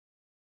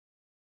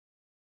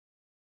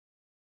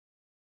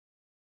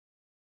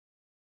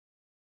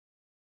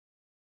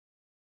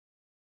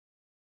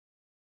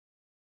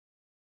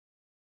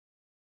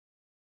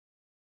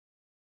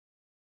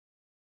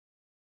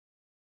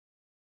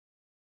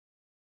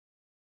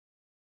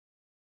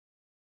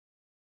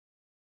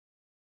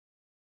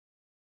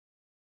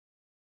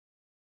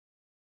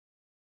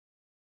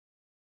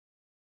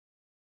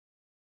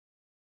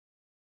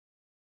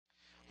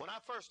When I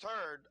first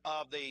heard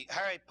of the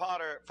Harry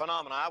Potter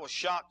phenomena, I was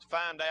shocked to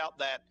find out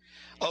that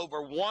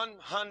over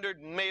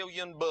 100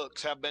 million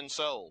books have been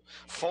sold.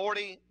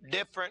 40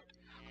 different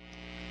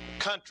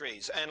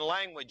countries and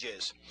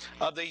languages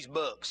of these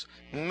books.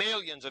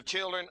 Millions of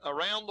children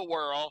around the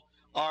world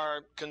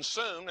are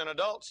consumed, and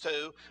adults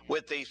too,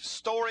 with the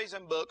stories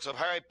and books of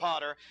Harry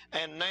Potter,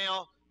 and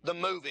now the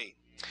movie.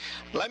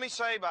 Let me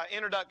say by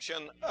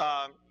introduction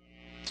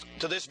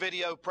to this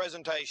video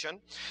presentation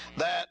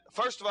that,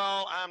 first of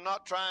all, I'm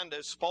not trying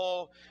to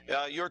spoil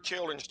your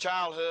children's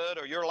childhood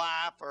or your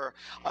life or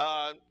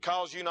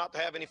cause you not to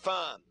have any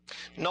fun,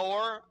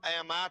 nor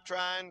am I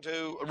trying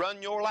to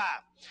run your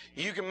life.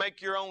 You can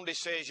make your own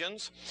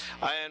decisions,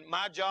 and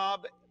my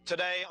job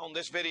today on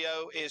this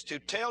video is to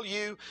tell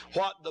you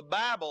what the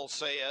Bible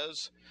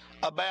says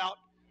about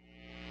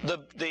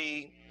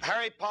the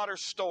Harry Potter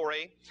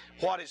story,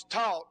 what is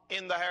taught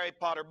in the Harry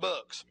Potter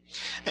books.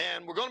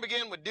 And we're going to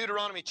begin with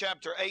Deuteronomy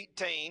chapter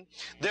 18.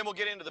 Then we'll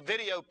get into the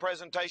video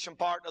presentation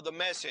part of the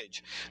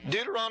message.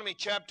 Deuteronomy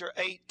chapter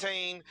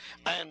 18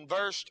 and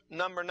verse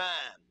number 9.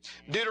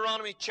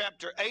 Deuteronomy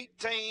chapter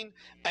 18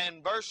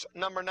 and verse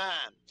number 9.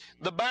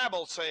 The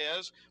Bible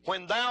says,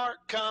 "When thou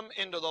art come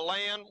into the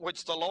land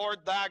which the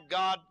Lord thy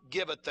God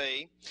giveth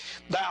thee,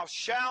 thou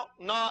shalt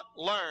not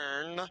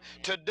learn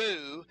to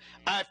do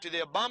after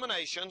the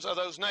abominations of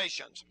those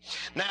nations."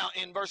 Now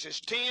in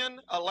verses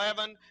 10,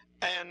 11,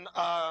 and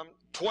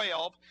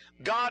 12,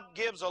 God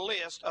gives a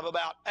list of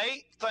about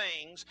 8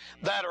 things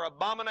that are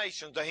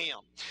abominations to him.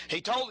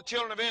 He told the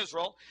children of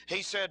Israel,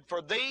 he said,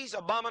 "For these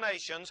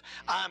abominations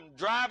I'm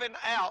driving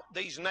out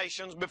these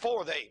nations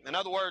before thee." In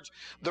other words,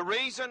 the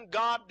reason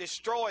God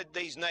destroyed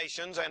these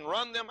nations and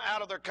run them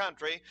out of their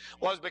country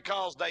was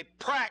because they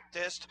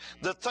practiced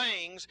the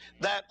things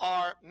that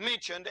are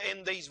mentioned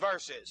in these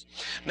verses.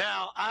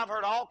 Now, I've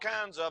heard all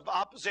kinds of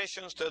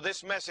oppositions to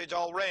this message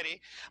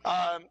already,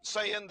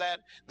 saying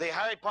that the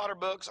Harry Potter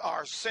books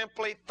are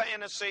simply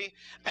fantasy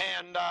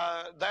and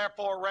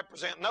therefore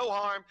represent no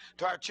harm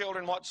to our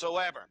children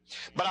whatsoever.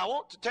 But I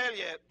want to tell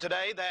you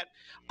today that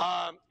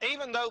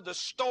even though the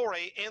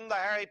story in the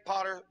Harry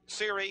Potter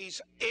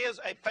series is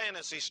a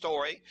fantasy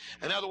story,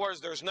 in other words,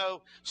 there's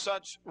no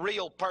such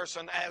real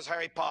person as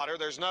Harry Potter,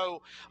 there's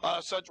no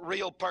such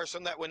real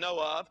person that we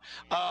know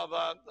of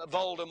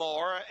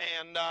Voldemort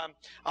and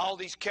all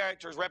these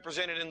characters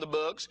represented in the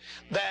books,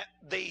 that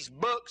these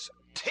books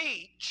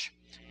teach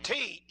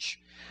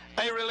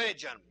a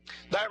religion.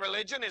 That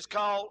religion is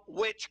called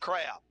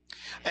witchcraft.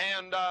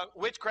 And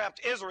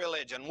witchcraft is a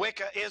religion.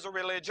 Wicca is a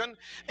religion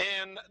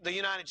in the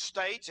United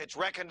States. It's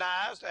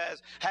recognized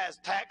as, has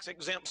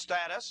tax-exempt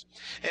status.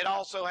 It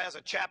also has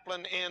a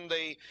chaplain in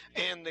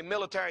the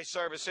military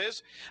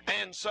services.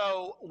 And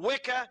so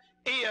Wicca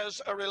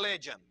is a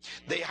religion.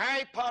 The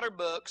Harry Potter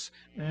books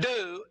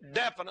do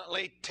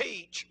definitely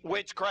teach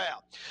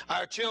witchcraft.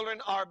 Our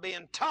children are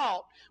being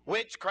taught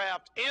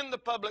witchcraft in the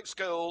public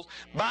schools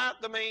by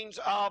the means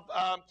of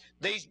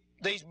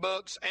these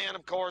books and,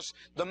 of course,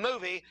 the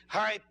movie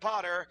Harry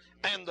Potter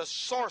and the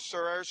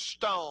Sorcerer's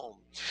Stone.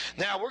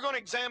 Now, we're going to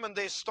examine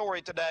this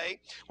story today.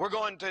 We're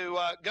going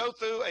to go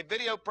through a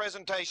video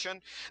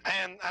presentation,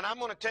 and I'm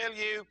going to tell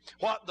you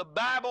what the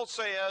Bible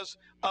says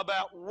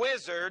about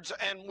wizards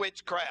and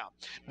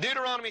witchcraft.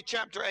 Deuteronomy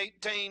chapter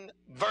 18,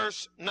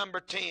 verse number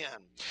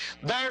 10.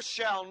 "There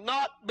shall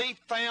not be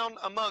found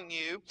among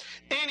you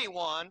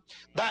anyone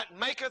that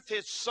maketh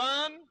his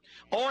son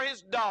or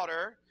his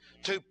daughter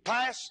to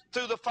pass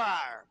through the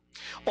fire,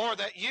 or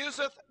that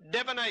useth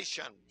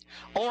divination,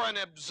 or an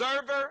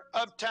observer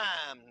of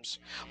times,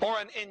 or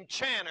an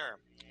enchanter,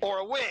 or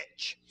a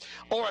witch,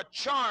 or a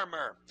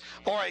charmer,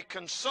 or a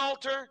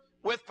consulter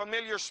with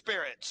familiar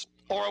spirits,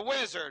 or a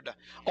wizard,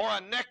 or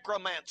a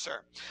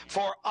necromancer.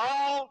 For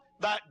all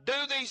that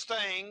do these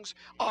things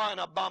are an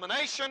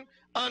abomination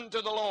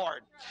unto the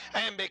Lord.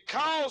 And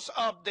because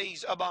of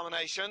these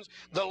abominations,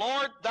 the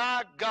Lord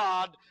thy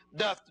God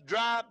doth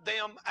drive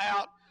them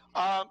out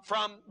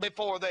from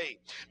before thee."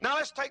 Now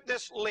let's take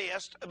this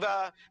list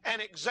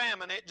and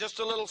examine it just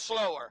a little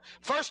slower.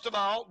 First of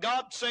all,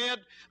 God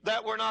said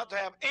that we're not to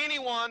have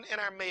anyone in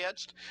our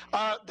midst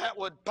that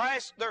would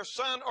pass their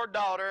son or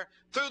daughter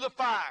through the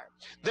fire.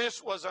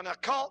 This was an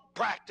occult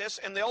practice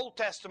in the Old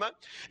Testament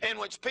in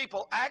which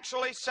people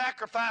actually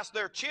sacrificed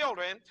their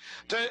children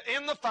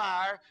in the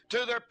fire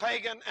to their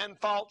pagan and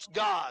false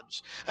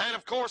gods. And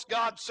of course,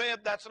 God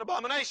said that's an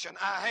abomination.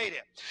 I hate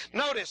it.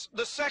 Notice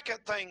the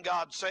second thing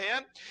God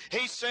said.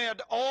 He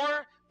said,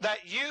 "or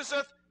that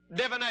useth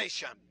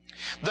divination."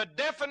 The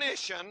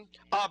definition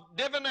of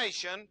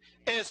divination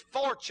is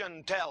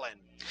fortune telling.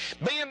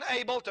 Being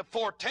able to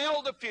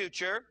foretell the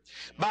future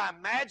by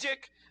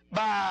magic,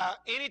 by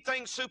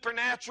anything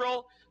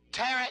supernatural,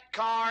 tarot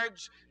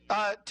cards,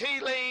 tea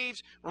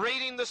leaves,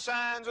 reading the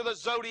signs of the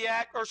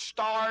zodiac or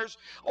stars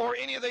or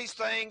any of these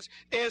things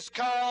is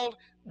called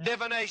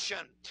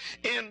divination.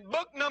 In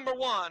book number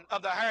 1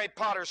 of the Harry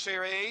Potter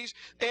series,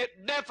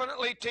 it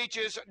definitely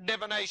teaches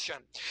divination.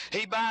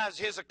 He buys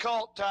his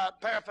occult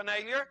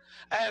paraphernalia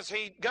as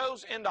he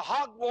goes into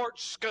Hogwarts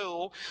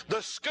School, the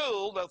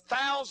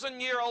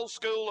 1,000-year-old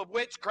school of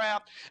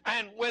witchcraft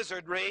and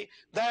wizardry,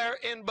 there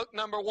in book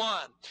number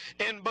 1.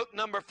 In book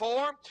number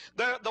 4,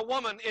 the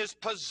woman is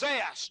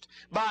possessed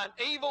by an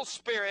evil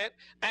spirit,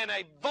 and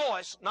a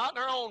voice, not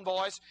her own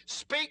voice,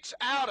 speaks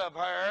out of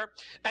her,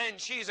 and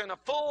she's in a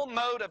full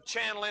mode of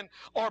channeling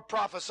or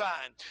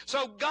prophesying.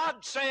 So God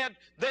said,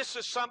 this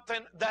is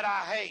something that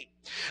I hate.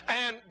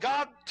 And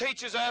God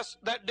teaches us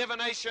that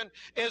divination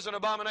is an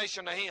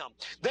abomination to Him.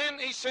 Then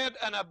He said,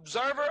 an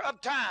observer of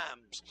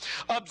times.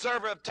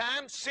 Observer of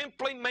times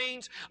simply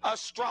means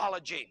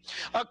astrology.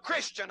 A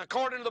Christian,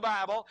 according to the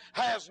Bible,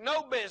 has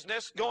no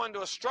business going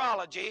to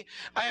astrology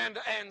and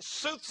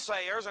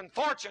soothsayers and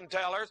fortune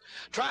tellers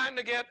trying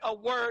to get a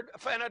word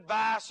and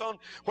advice on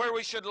where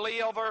we should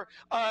live or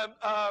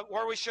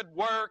where we should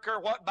work or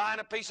what buying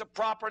a piece of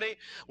property.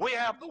 We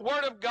have the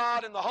Word of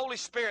God and the Holy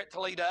Spirit to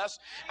lead us,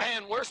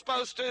 and we're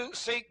supposed to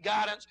seek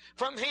guidance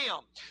from Him.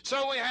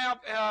 So we have,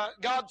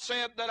 God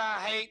said that I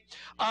hate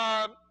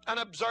an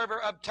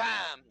observer of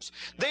times.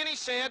 Then He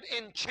said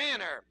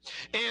enchanter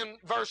in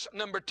verse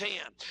number 10.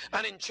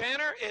 An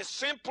enchanter is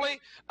simply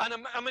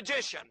a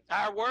magician,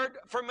 our word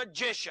for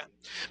magician.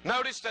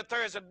 Notice that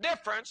there is a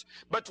difference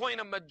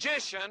between a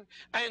magician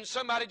and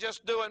somebody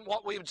just doing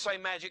what we would say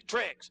magic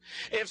tricks.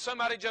 If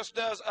somebody just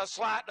does a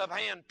sleight of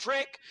hand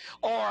trick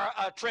or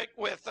a trick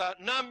with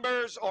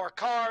numbers or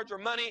cards or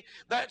money,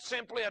 that's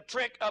simply a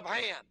trick of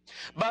hand.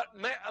 But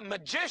a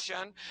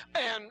magician,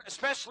 and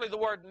especially the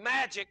word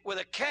magic with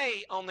a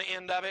K on the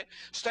end of it,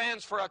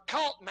 stands for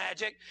occult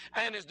magic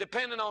and is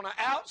dependent on an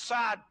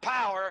outside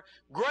power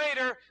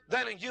greater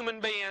than a human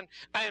being.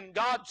 And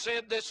God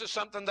said this is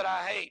something that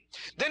I hate.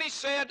 Then He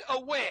said a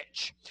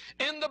witch.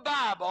 In the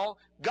Bible,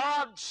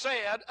 God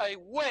said a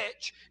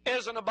witch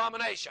is an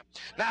abomination.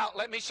 Now,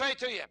 let me say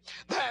to you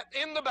that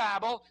in the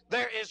Bible,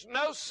 there is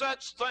no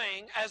such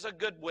thing as a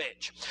good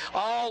witch.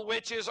 All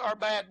witches are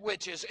bad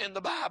witches in the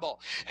Bible.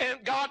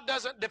 And God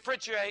doesn't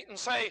differentiate and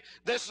say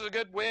this is a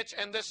good witch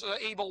and this is an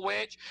evil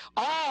witch.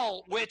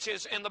 All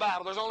witches in the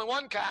Bible, there's only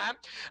one kind,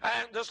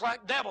 and just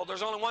like devil,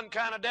 there's only one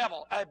kind of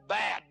devil, a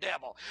bad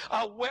devil.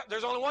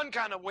 There's only one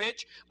kind of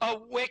witch, a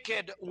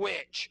wicked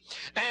witch.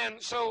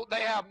 And so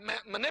they have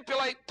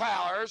manipulate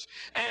powers.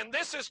 And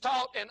this is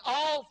taught in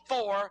all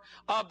 4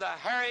 of the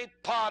Harry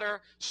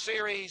Potter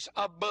series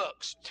of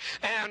books.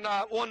 And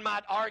one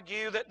might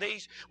argue that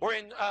these were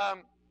in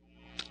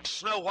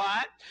Snow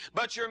White,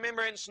 but you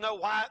remember in Snow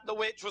White the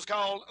witch was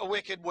called a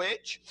wicked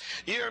witch.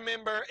 You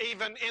remember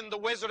even in the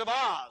Wizard of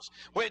Oz,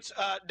 which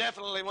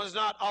definitely was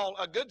not all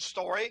a good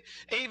story.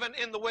 Even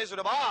in the Wizard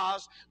of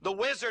Oz, the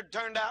wizard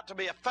turned out to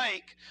be a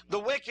fake. The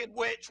wicked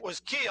witch was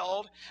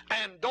killed,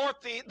 and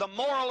Dorothy, the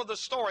moral of the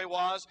story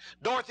was,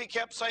 Dorothy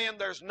kept saying,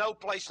 there's no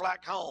place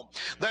like home.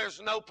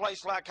 There's no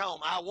place like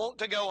home. I want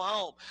to go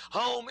home.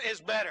 Home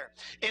is better.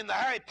 In the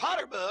Harry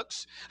Potter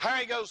books,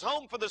 Harry goes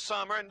home for the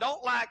summer and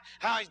don't like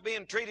how he's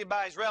being treated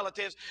by his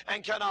relatives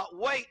and cannot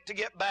wait to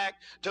get back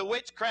to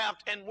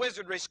witchcraft and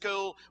wizardry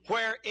school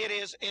where it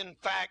is in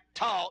fact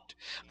taught,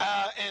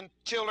 and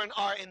children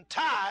are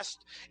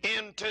enticed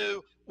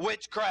into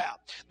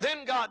witchcraft.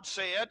 Then God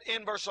said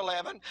in verse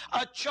 11,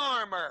 a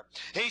charmer.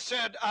 He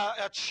said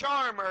a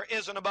charmer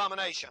is an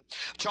abomination.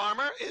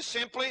 Charmer is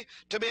simply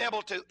to be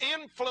able to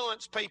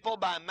influence people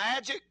by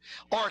magic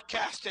or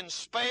casting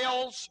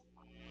spells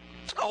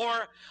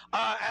or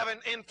having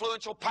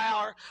influential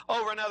power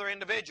over another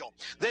individual.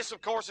 This,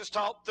 of course, is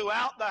taught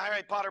throughout the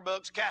Harry Potter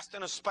books,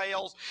 casting of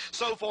spells,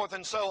 so forth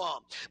and so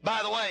on.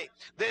 By the way,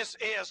 this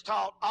is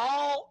taught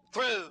all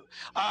through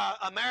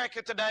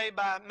America today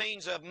by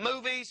means of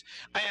movies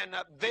and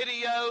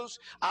videos.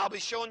 I'll be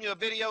showing you a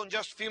video in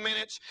just a few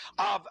minutes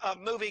of a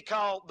movie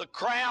called The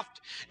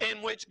Craft,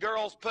 in which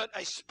girls put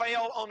a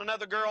spell on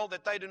another girl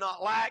that they do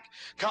not like,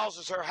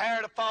 causes her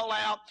hair to fall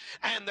out,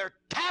 and they're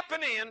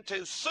tapping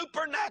into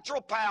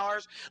supernatural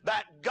powers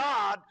that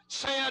God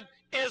said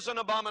is an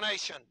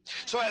abomination.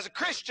 So as a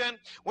Christian,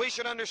 we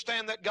should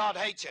understand that God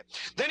hates it.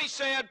 Then he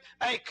said,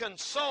 a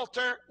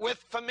consulter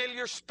with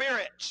familiar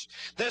spirits.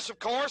 This, of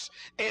course,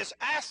 is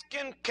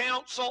asking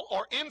counsel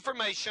or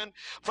information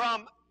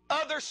from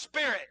other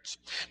spirits.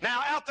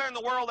 Now, out there in the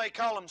world, they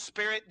call them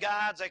spirit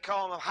guides. They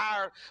call them a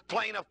higher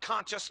plane of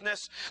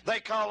consciousness. They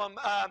call them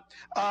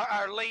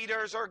our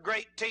leaders or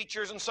great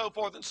teachers and so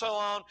forth and so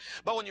on.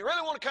 But when you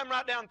really want to come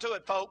right down to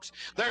it, folks,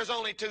 there's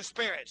only 2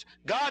 spirits,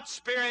 God's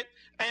spirit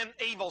and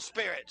evil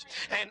spirits.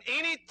 And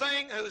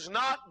anything who's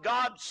not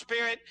God's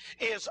spirit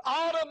is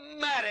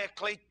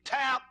automatically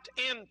tapped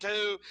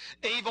into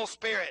evil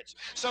spirits.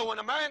 So when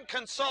a man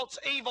consults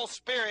evil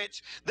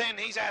spirits, then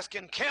he's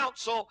asking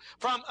counsel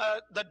from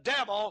the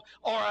devil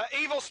or an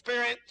evil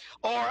spirit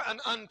or an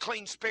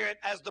unclean spirit,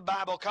 as the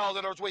Bible calls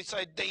it, or as we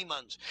say,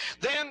 demons.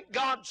 Then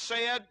God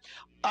said,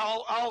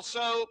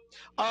 also,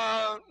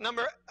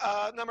 number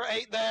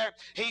 8 there,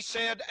 he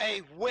said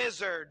a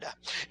wizard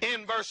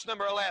in verse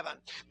number 11.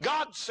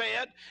 God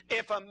said,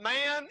 if a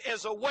man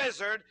is a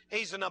wizard,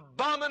 he's an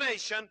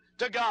abomination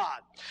to God.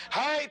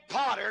 Harry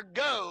Potter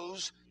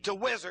goes to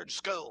wizard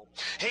school.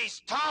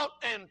 He's taught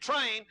and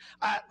trained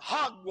at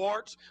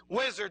Hogwarts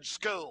Wizard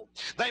School.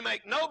 They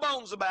make no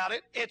bones about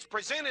it. It's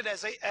presented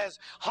as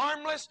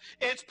harmless.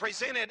 It's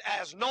presented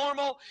as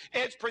normal.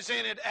 It's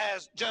presented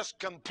as just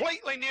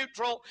completely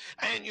neutral,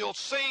 and you'll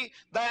see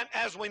that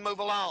as we move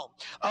along.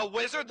 A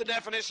wizard, the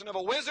definition of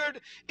a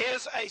wizard,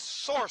 is a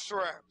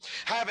sorcerer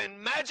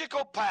having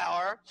magical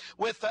power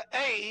with the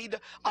aid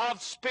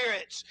of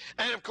spirits.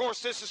 And of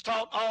course, this is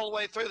taught all the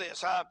way through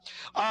this.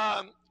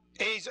 A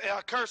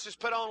curse is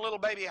put on little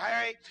baby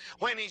Harry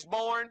when he's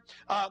born.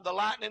 The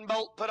lightning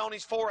bolt put on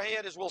his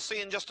forehead, as we'll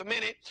see in just a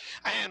minute.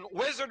 And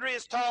wizardry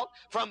is taught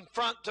from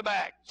front to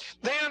back.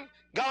 Then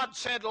God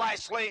said,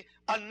 lastly,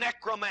 a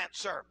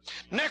necromancer.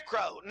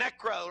 Necro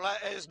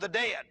is the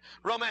dead.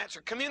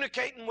 Romancer,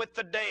 communicating with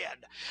the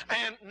dead.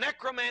 And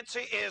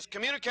necromancy is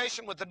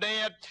communication with the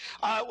dead.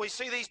 We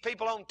see these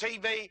people on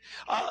TV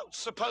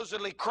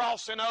supposedly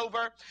crossing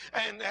over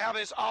and have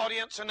this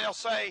audience, and they'll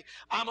say,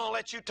 I'm going to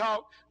let you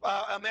talk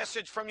a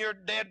message from your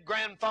dead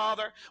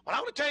grandfather. Well, I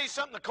want to tell you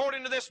something.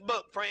 According to this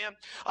book, friend,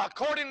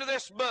 according to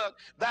this book,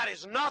 that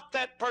is not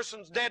that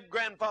person's dead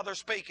grandfather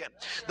speaking.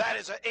 That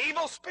is an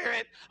evil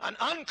spirit, an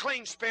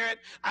unclean spirit,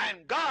 and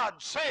God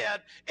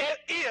said it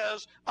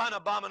is an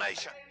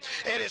abomination.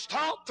 It is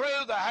taught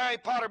through the Harry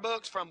Potter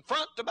books from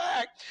front to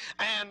back,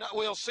 and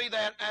we'll see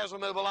that as we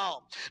move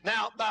along.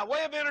 Now, by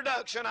way of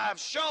introduction, I've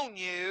shown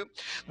you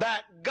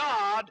that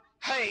God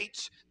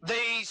hates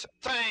these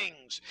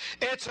things.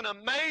 It's an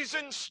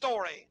amazing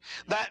story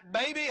that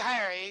baby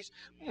Harry's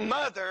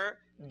mother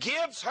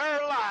gives her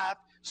life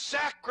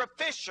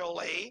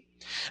sacrificially.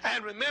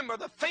 And remember,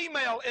 the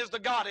female is the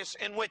goddess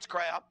in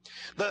witchcraft.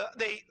 The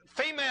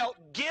female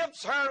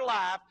gives her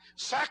life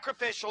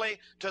sacrificially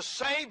to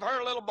save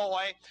her little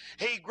boy.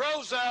 He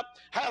grows up,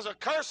 has a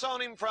curse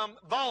on him from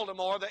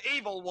Voldemort, the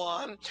evil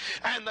one,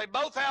 and they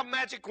both have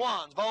magic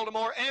wands,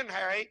 Voldemort and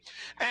Harry,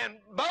 and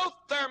both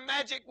their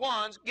magic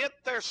wands get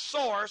their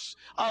source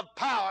of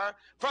power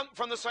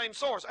from the same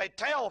source, a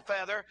tail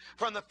feather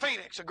from the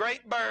phoenix, a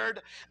great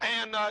bird,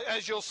 and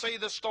as you'll see,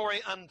 the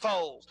story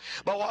unfolds.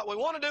 But what we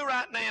want to do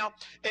right now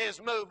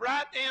is move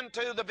right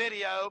into the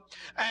video,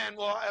 and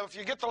if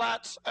you get the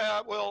lights,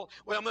 we'll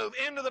move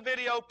into the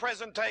video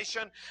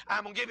presentation.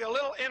 I'm going to give you a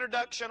little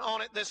introduction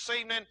on it this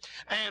evening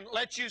and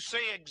let you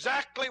see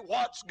exactly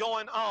what's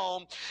going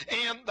on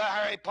in the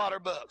Harry Potter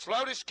books.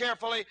 Notice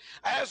carefully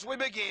as we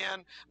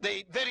begin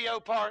the video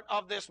part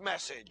of this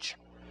message.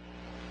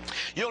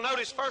 You'll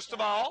notice, first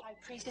of all, High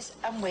priestess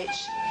and witch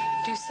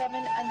do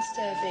summon and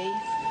stir thee.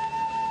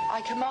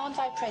 I command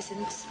thy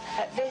presence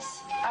at this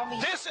and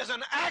this is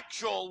an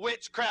actual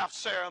witchcraft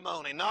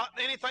ceremony, not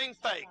anything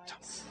faked.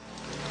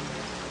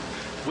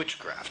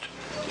 Witchcraft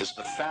is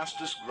the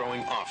fastest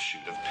growing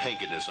offshoot of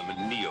paganism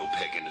and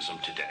neo-paganism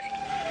today.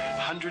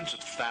 Hundreds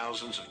of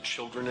thousands of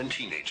children and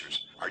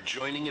teenagers are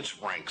joining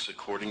its ranks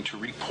according to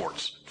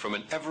reports from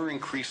an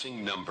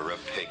ever-increasing number of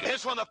pagans.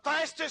 It's one of the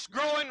fastest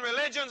growing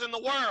religions in the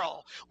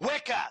world.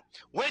 Wicca,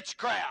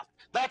 witchcraft.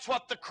 That's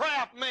what the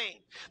craft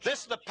means.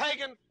 This is the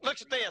pagan,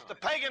 look at this, the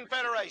Pagan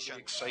Federation. An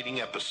exciting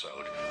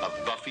episode of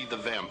Buffy the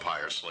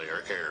Vampire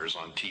Slayer airs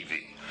on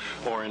TV,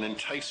 or an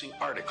enticing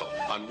article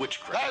on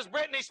witchcraft. There's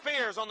Britney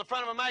Spears on the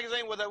front of a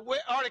magazine with an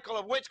article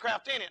of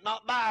witchcraft in it,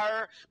 not by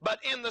her, but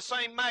in the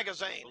same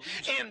magazine.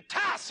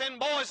 Enticing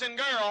boys and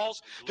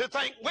girls to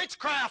think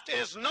witchcraft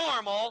is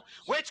normal,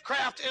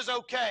 witchcraft is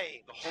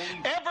okay.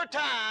 Every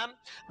time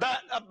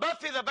that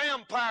Buffy the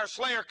Vampire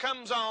Slayer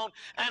comes on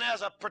and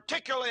has a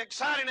particularly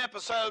exciting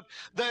episode,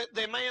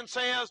 the man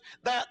says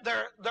that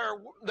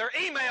their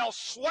email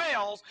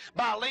swells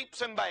by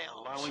leaps and bounds.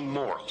 Allowing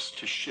morals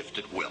to shift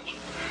at will.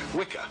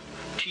 Wicca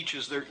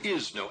teaches there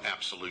is no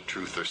absolute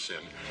truth or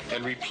sin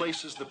and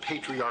replaces the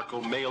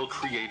patriarchal male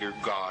creator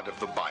God of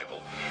the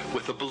Bible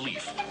with a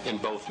belief in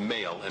both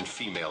male and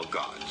female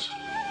gods.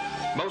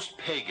 Most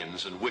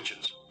pagans and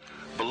witches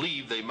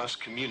believe they must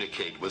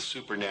communicate with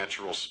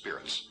supernatural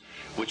spirits,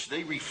 which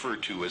they refer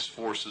to as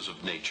forces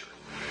of nature,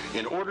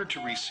 in order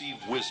to receive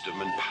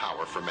wisdom and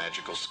power for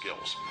magical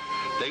skills.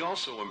 They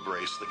also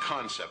embrace the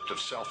concept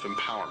of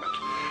self-empowerment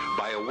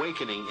by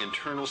awakening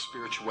internal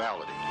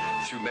spirituality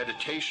through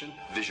meditation,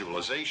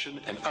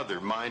 visualization, and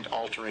other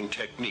mind-altering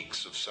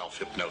techniques of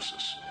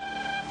self-hypnosis.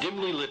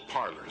 dimly lit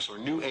parlors, or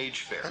New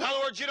Age fairs. In other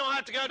words, you don't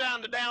have to go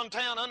down to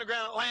downtown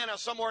underground Atlanta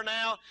somewhere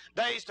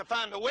nowadays to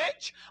find a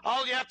witch.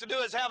 All you have to do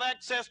is have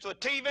access to a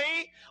TV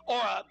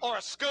or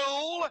a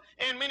school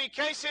in many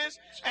cases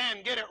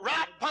and get it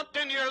right pumped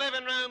into your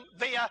living room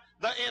via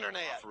the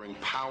internet. Offering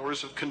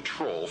powers of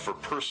control for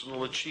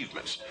personal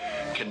achievements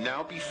can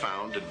now be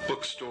found in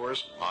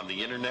bookstores, on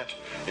the internet,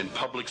 in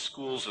public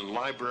schools and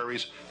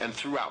libraries, and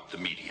throughout the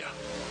media.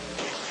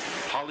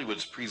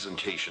 Hollywood's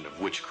presentation of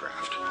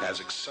witchcraft, as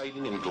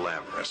exciting and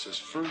glamorous, has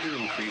further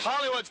increased.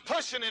 Hollywood's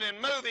pushing it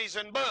in movies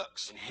and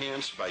books.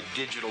 Enhanced by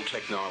digital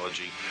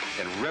technology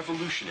and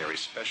revolutionary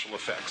special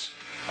effects,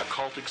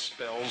 occultic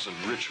spells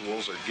and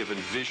rituals are given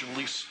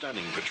visually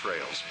stunning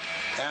portrayals,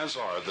 as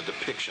are the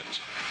depictions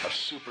of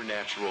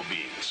supernatural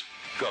beings,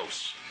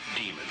 ghosts,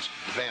 demons,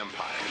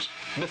 vampires,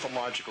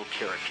 mythological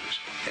characters,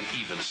 and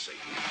even Satan.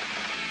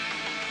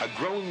 A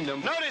growing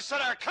number... Notice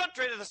that our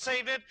country this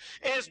evening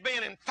is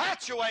being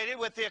infatuated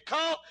with the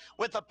occult,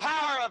 with the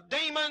power of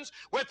demons,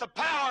 with the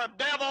power of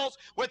devils,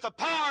 with the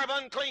power of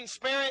unclean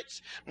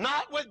spirits,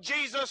 not with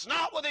Jesus,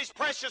 not with his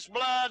precious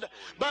blood,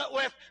 but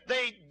with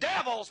the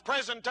devil's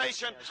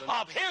presentation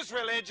of his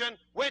religion,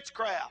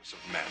 witchcraft.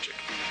 Of magic,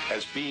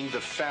 as being the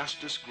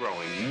fastest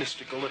growing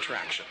mystical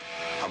attraction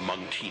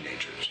among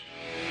teenagers.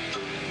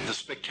 The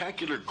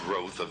spectacular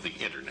growth of the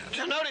internet.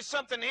 Now notice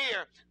something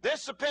here.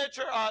 This is a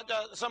picture of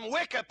some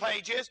Wicca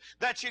pages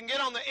that you can get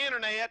on the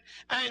internet,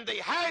 and the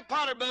Harry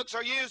Potter books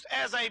are used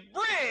as a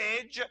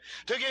bridge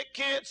to get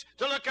kids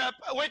to look up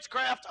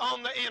witchcraft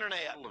on the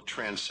internet. Of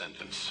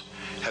transcendence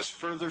has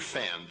further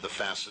fanned the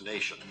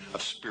fascination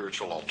of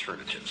spiritual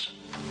alternatives.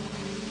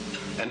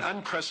 An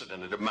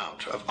unprecedented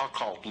amount of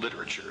occult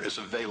literature is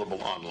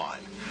available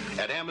online.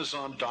 At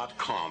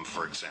Amazon.com,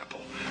 for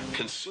example,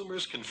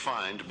 consumers can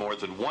find more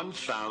than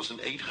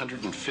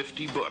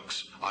 1,850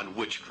 books on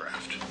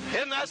witchcraft.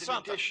 Isn't that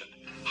something? In addition,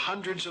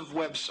 hundreds of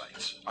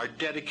websites are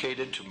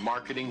dedicated to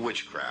marketing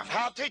witchcraft.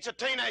 How to teach a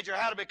teenager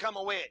how to become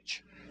a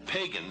witch.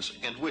 Pagans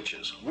and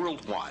witches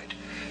worldwide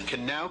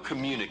can now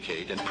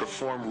communicate and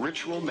perform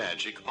ritual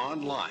magic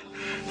online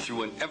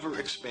through an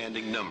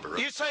ever-expanding number of...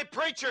 You say,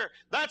 preacher,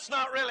 that's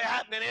not really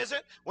happening, is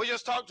it? We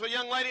just talked to a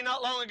young lady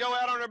not long ago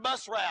out on her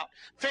bus route,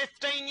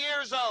 15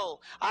 years old.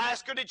 I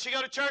asked her, did she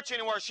go to church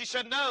anywhere? She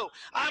said, no,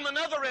 I'm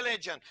another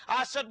religion.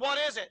 I said, what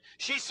is it?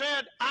 She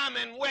said, I'm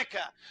in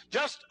Wicca,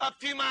 just a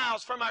few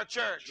miles from our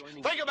church.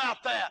 Think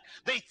about that.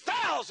 The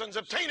thousands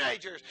of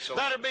teenagers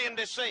that are being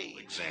deceived.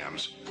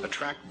 Exams,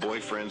 attract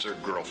boyfriends or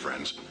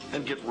girlfriends,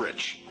 and get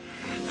rich.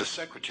 The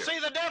secretary... See,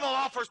 the devil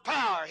offers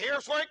power.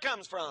 Here's where it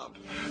comes from.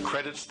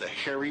 Credits the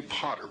Harry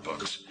Potter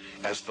books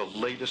as the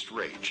latest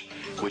rage,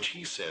 which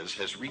he says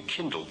has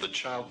rekindled the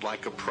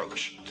childlike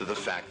approach to the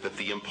fact that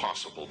the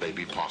impossible may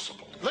be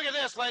possible. Look at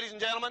this, ladies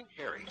and gentlemen.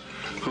 Harry,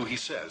 who he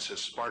says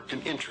has sparked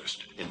an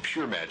interest in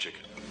pure magic,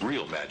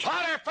 real magic.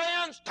 Potter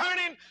fans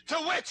turning to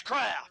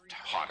witchcraft.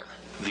 Potter,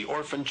 the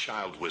orphan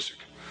child wizard,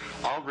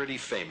 already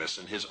famous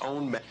in his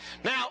own...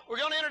 Now, we're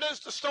going to introduce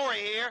the story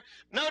here.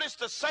 Notice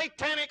the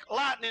satanic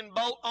lightning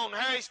bolt on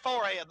Harry's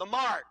forehead, the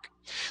mark.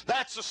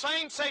 That's the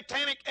same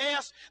satanic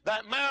S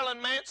that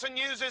Marilyn Manson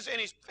uses in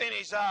his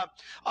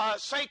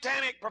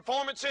satanic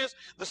performances,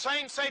 the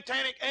same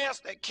satanic S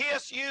that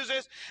Kiss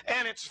uses,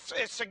 and it's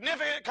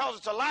significant because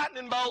it's a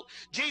lightning bolt.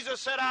 Jesus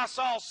said, I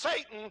saw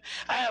Satan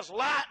as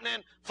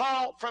lightning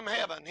fall from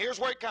heaven. Here's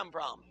where it come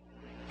from.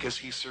 Because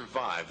he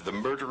survived the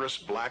murderous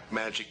black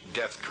magic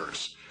death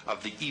curse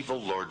of the evil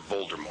Lord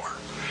Voldemort,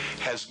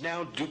 has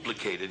now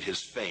duplicated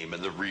his fame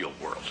in the real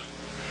world.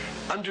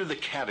 Under the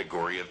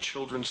category of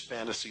children's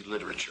fantasy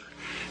literature,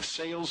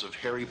 sales of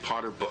Harry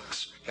Potter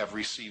books have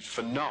received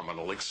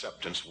phenomenal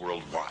acceptance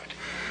worldwide,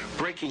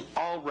 breaking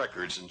all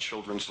records in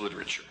children's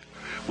literature,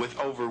 with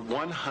over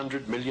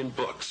 100 million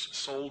books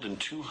sold in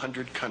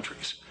 200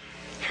 countries.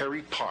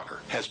 Harry Potter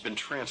has been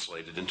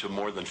translated into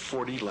more than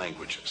 40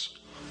 languages.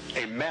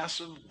 A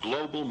massive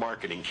global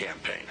marketing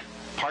campaign,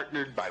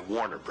 partnered by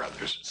Warner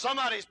Brothers.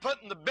 Somebody's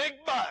putting the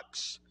big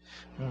bucks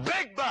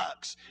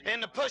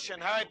into pushing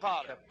Harry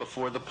Potter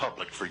before the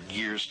public for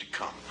years to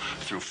come,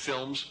 through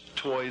films,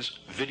 toys,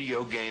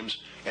 video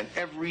games, and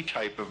every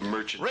type of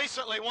merchandise.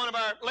 Recently, one of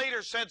our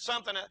leaders said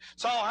something that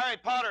saw Harry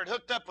Potter had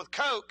hooked up with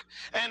Coke,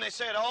 and they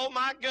said, oh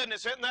my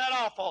goodness, isn't that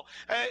awful?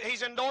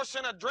 He's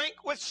endorsing a drink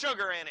with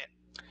sugar in it.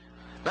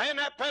 Now, isn't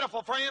that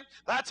pitiful, friend?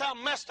 That's how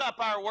messed up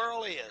our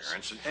world is.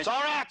 It's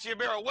all right to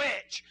be a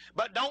witch,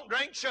 but don't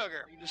drink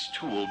sugar. This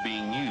tool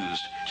being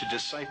used to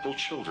disciple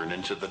children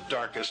into the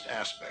darkest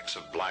aspects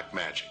of black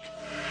magic.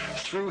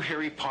 Through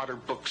Harry Potter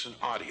books and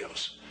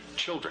audios,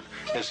 children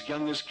as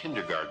young as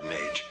kindergarten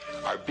age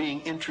are being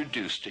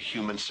introduced to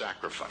human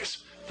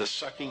sacrifice, the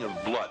sucking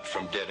of blood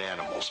from dead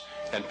animals,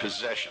 and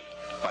possession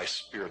by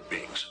spirit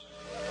beings.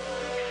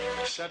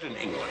 Set in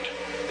England,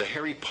 the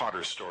Harry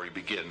Potter story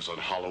begins on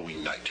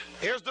Halloween night.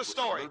 Here's the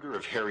story. The murder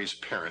of Harry's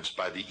parents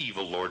by the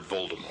evil Lord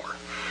Voldemort.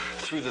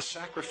 Through the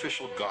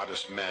sacrificial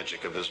goddess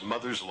magic of his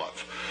mother's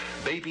love,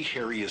 baby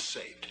Harry is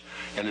saved,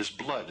 and his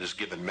blood is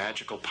given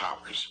magical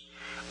powers.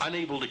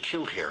 Unable to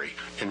kill Harry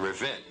in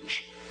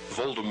revenge,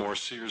 Voldemort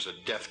sears a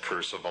death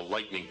curse of a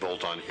lightning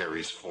bolt on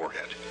Harry's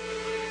forehead.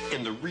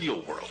 In the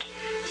real world,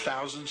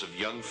 thousands of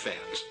young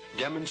fans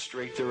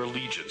demonstrate their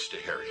allegiance to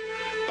Harry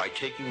by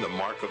taking the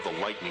mark of the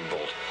lightning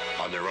bolt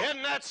on their own.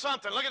 Isn't that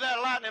something? Look at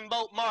that lightning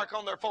bolt mark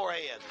on their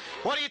forehead.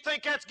 What do you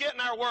think that's getting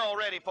our world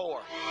ready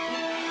for?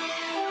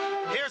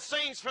 Here's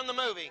scenes from the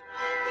movie.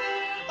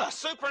 A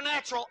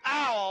supernatural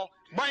owl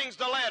brings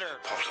the letter.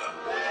 Potter,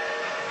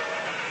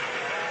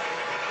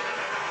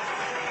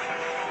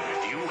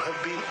 you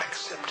have been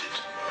accepted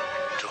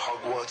to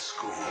Hogwarts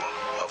School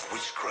of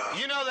Witchcraft.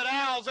 You know that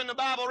owls in the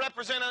Bible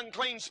represent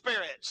unclean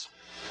spirits.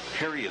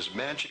 Harry is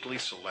magically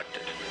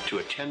selected to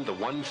attend the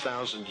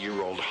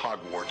 1,000-year-old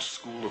Hogwarts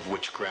School of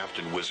Witchcraft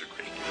and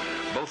Wizardry.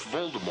 Both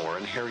Voldemort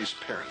and Harry's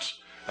parents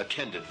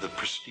attended the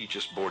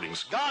prestigious boarding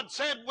school. God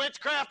said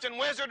witchcraft and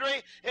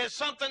wizardry is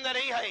something that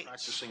he hates.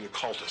 Practicing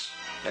occultists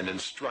and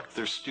instruct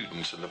their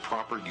students in the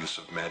proper use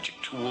of magic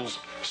tools,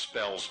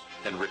 spells,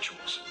 and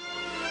rituals.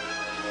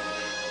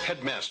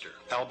 Headmaster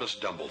Albus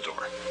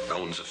Dumbledore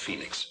owns a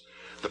phoenix,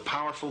 the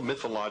powerful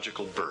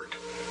mythological bird,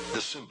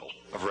 the symbol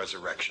of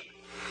resurrection.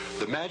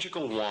 The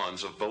magical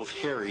wands of both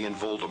Harry and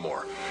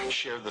Voldemort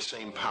share the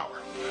same power,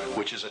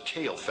 which is a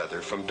tail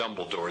feather from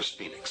Dumbledore's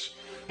phoenix.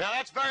 Now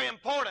that's very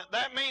important.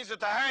 That means that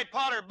the Harry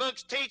Potter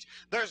books teach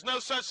there's no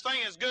such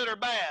thing as good or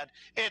bad.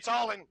 It's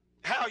all in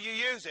how you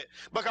use it.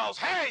 Because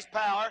Harry's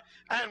power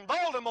and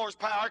Voldemort's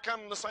power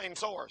come from the same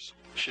source.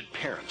 Should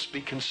parents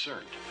be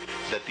concerned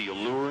that the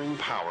alluring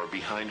power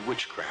behind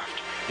witchcraft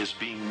is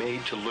being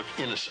made to look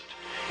innocent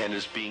and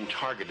is being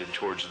targeted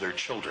towards their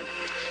children?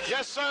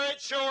 Yes, sir, it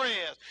sure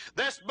is.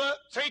 This book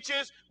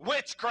teaches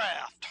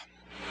witchcraft.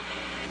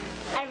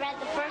 I read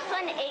the first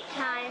one 8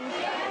 times,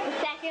 the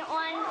second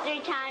one 3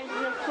 times,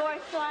 and the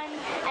fourth one,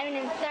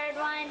 the third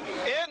one.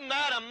 Isn't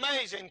that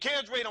amazing?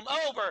 Kids read them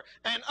over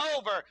and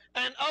over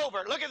and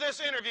over. Look at this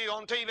interview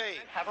on TV.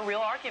 Have a real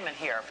argument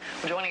here.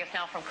 Joining us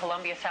now from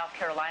Columbia, South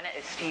Carolina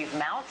is Steve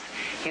Mounts.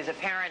 He's a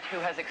parent who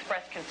has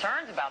expressed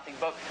concerns about the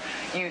book's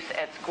use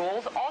at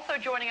schools. Also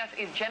joining us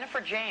is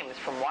Jennifer James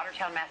from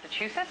Watertown,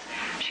 Massachusetts.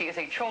 She is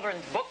a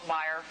children's book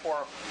buyer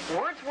for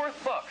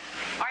Wordsworth Books.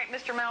 All right,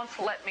 Mr. Mounts,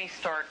 let me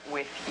start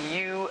with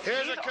you.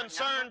 Here's a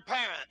concerned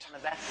parent.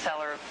 On the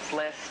bestseller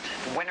list,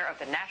 winner of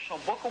the National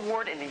Book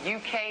Award in the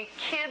UK.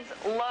 Kids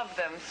love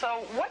them.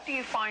 So what do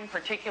you find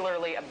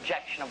particularly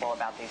objectionable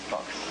about these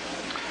books?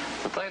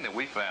 The thing that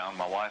we found,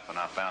 my wife and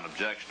I found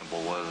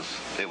objectionable, was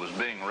it was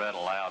being read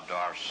aloud to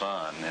our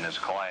son in his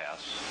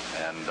class.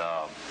 And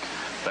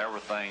there were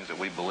things that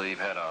we believe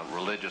had a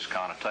religious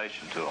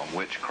connotation to them.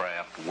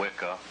 Witchcraft,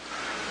 Wicca,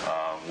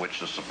 which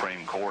the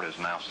Supreme Court has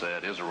now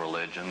said is a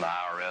religion. The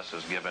IRS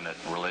has given it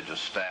religious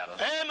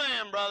status.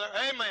 Amen, brother.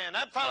 Amen.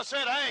 That fellow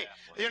said, hey,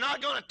 you're not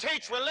going to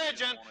teach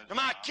religion to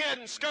my kid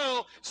in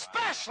school,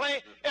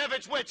 especially if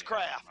it's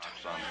witchcraft.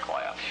 Our son's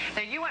class.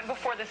 Now, you went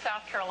before the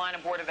South Carolina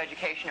Board of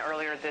Education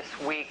earlier this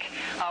week.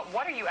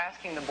 What are you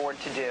asking the board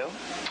to do?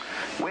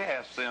 We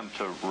asked them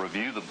to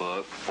review the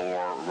book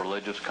for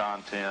religious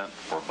content,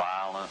 for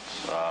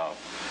violence,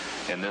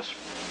 in this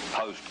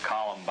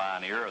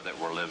post-Columbine era that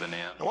we're living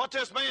in. And what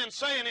this man's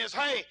saying is,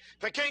 hey, if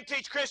they can't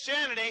teach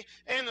Christianity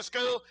in the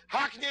school,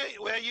 how can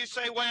you, well, you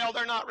say, well,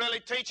 they're not really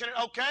teaching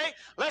it. Okay,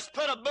 let's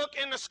put a book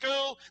in the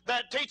school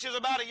that teaches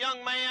about a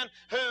young man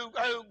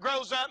who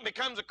grows up and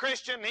becomes a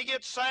Christian, and he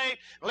gets saved,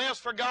 lives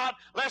for God.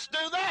 Let's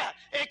do that.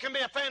 It can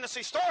be a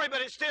fantasy story,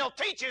 but it still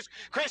teaches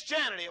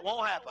Christianity. It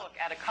won't happen. Look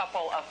at a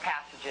couple of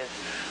passages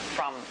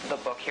from the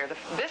book here.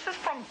 This is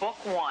from book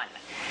 1.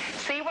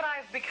 See what I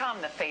have become,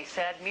 the face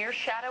said, mere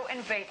shadow and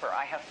vapor.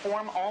 I have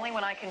form only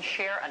when I can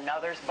share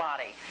another's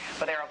body.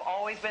 But there have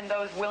always been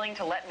those willing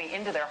to let me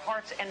into their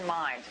hearts and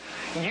minds.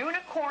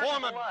 Unicorn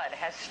blood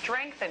has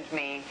strengthened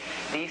me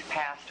these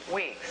past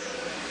weeks.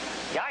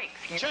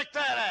 Yikes. Check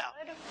that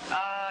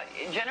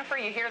out. Jennifer,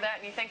 you hear that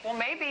and you think, well,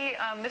 maybe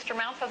Mr.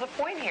 Mounts has a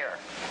point here.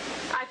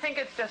 I think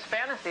it's just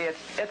fantasy.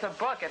 It's a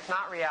book. It's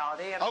not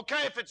reality.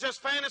 Okay, if it's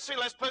just fantasy,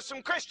 let's put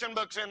some Christian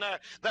books in there.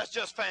 That's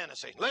just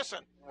fantasy. Listen.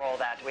 Roll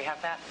that. Do we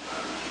have that?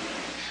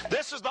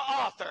 This is the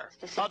author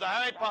of the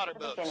Harry Potter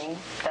books.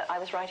 That I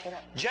was writing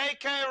that.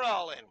 J.K.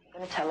 Rowling. I'm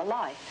going to tell a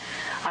lie.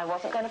 I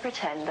wasn't going to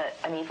pretend that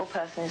an evil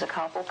person is a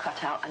cardboard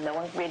cutout and no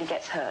one really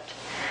gets hurt.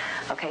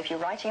 Okay, if you're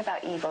writing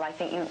about evil, I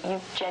think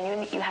you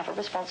genuinely, you have a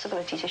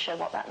responsibility to show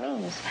what that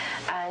means.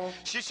 And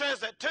she says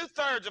that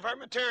 2/3 of her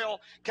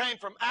material came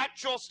from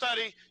actual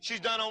study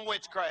she's done on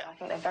witchcraft. I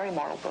think they're very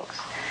moral books.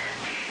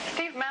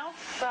 Steve Mounts,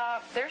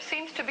 there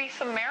seems to be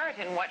some merit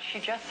in what she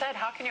just said.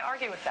 How can you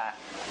argue with that?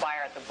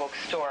 Buyer at the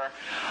bookstore.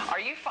 Are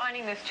you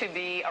finding this to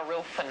be a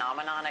real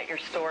phenomenon at your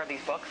store,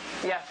 these books?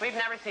 Yes, we've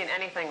never seen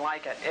anything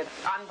like it. It's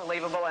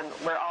unbelievable, and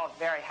we're all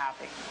very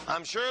happy.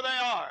 I'm sure they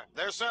are.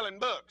 They're selling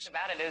books.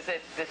 About it, is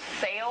it the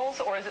sales,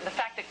 or is it the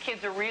fact that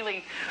kids are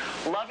really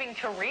loving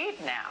to read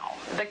now?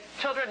 The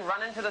children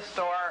run into the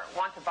store,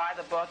 want to buy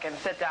the book, and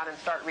sit down and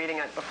start reading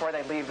it before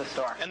they leave the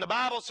store. And the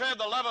Bible said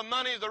the love of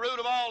money is the root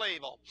of all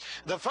evil.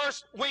 The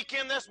first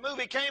weekend this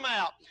movie came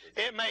out,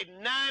 it made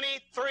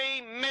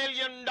 $93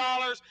 million,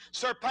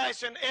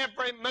 surpassing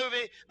every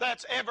movie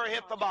that's ever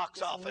hit the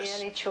box office. It's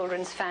merely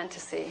children's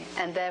fantasy,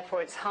 and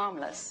therefore it's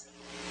harmless.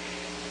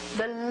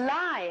 The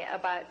lie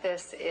about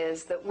this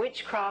is that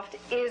witchcraft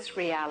is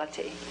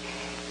reality.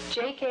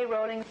 J.K.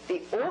 Rowling,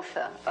 the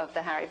author of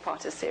the Harry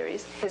Potter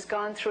series, has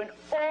gone through an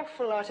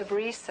awful lot of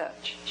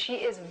research. She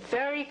is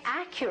very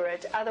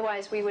accurate,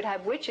 otherwise we would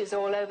have witches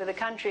all over the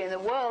country and the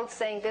world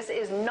saying this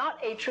is not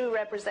a true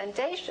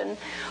representation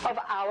of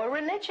our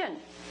religion.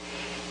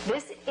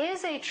 This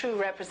is a true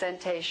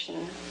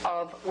representation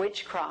of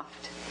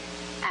witchcraft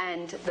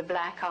and the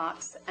black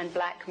arts and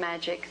black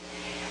magic.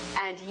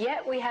 And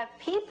yet we have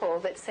people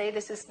that say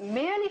this is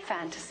merely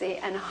fantasy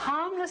and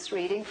harmless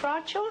reading for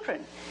our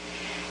children.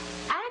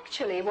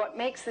 Actually, what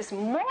makes this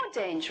more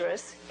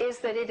dangerous is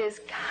that it is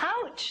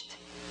couched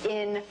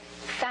in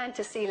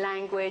fantasy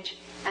language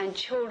and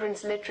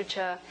children's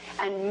literature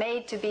and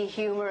made to be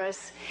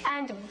humorous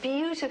and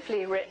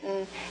beautifully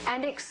written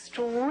and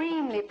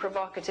extremely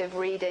provocative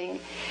reading,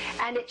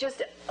 and it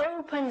just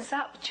opens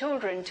up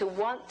children to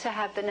want to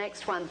have the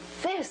next one.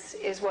 This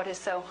is what is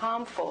so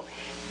harmful.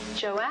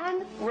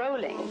 Joanne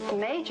Rowling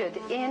majored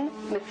in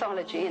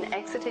mythology in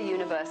Exeter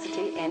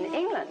University in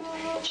England.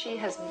 She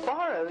has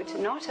borrowed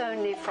not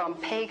only from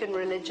pagan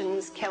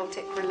religions,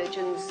 Celtic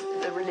religions,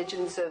 the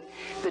religions of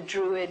the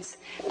Druids,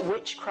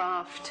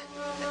 witchcraft,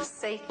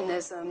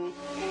 Satanism,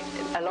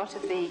 a lot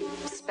of the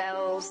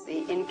spells,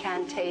 the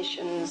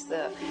incantations,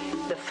 the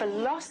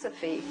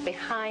philosophy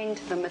behind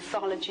the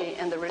mythology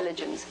and the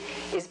religions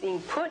is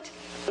being put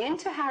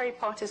into Harry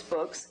Potter's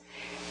books.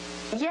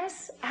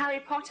 Yes, Harry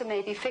Potter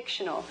may be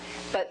fictional,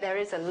 but there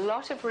is a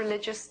lot of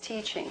religious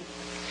teaching.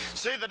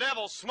 See, the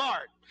devil's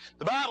smart.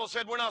 The Bible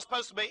said we're not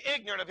supposed to be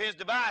ignorant of his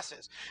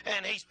devices,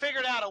 and he's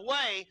figured out a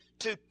way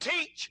to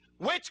teach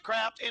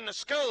witchcraft in the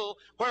school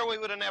where we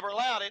would have never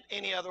allowed it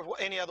any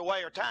other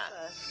way or time.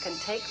 Can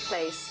take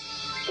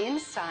place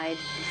inside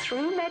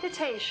through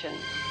meditation.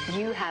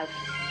 You have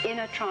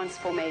inner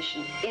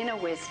transformation, inner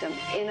wisdom,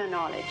 inner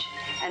knowledge.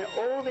 And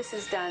all this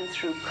is done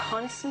through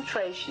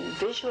concentration,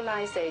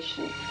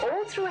 visualization,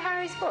 all through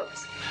Harry's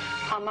books.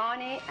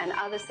 Hermione and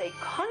others say,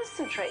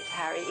 concentrate,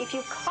 Harry. If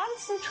you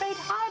concentrate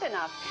hard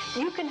enough,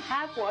 you can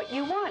have what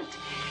you want.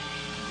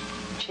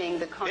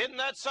 Isn't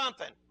that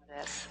something?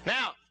 Yes.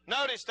 Now,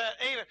 notice that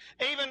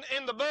even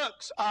in the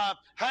books,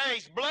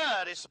 Harry's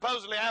blood is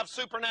supposedly have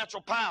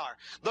supernatural power.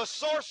 The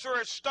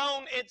sorcerer's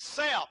stone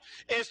itself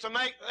is to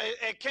make,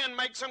 it can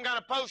make some kind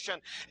of potion.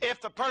 If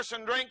the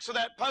person drinks of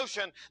that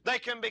potion, they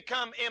can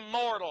become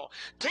immortal.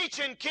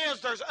 Teaching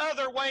kids there's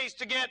other ways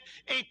to get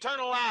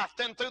eternal life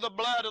than through the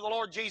blood of the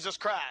Lord Jesus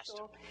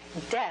Christ.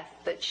 Death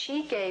that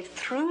she gave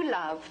through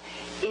love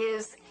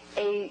is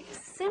a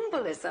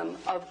symbolism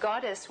of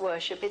goddess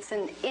worship. It's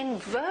an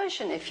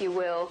inversion, if you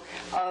will,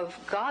 of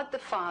God the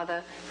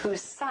Father,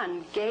 whose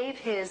Son gave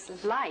his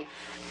life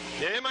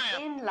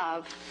in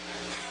love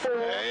for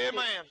his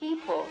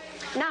people.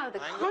 Now, the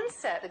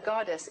concept of the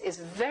goddess is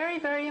very,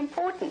 very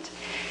important.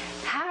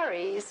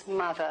 Harry's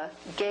mother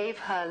gave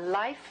her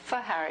life for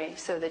Harry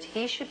so that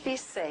he should be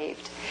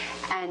saved.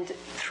 And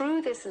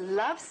through this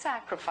love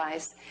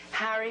sacrifice,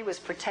 Harry was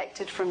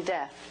protected from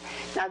death.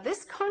 Now,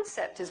 this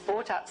concept is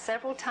brought up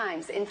several times.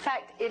 In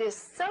fact, it is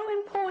so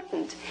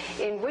important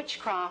in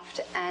witchcraft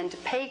and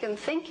pagan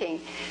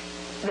thinking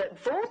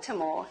that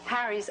Voldemort,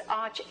 Harry's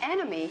arch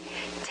enemy,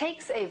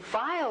 takes a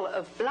vial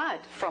of blood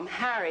from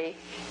Harry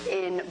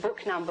in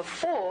book number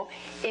 4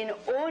 in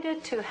order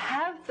to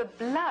have the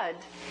blood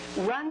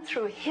run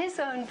through his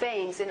own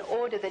veins in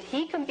order that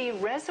he can be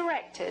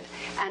resurrected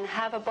and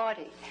have a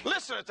body.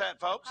 Listen to that,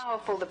 folks. How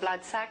powerful the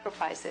blood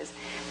sacrifice is.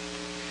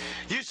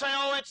 You say,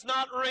 oh, it's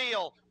not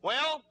real.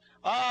 Well,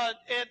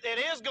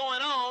 it is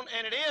going on,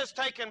 and it is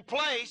taking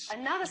place.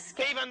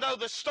 Even though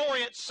the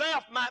story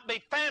itself might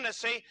be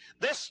fantasy,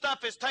 this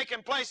stuff is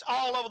taking place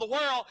all over the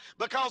world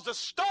because the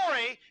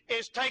story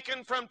is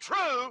taken from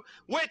true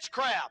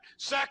witchcraft.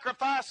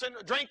 Sacrificing,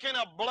 drinking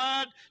of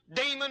blood,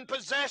 demon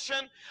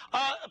possession,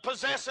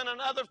 possessing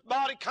another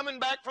body, coming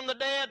back from the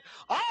dead.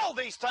 All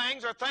these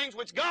things are things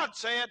which God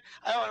said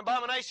are an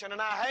abomination,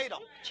 and I hate them.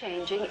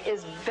 Changing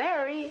is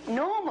very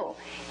normal.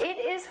 It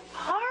is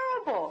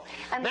horrible.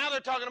 And now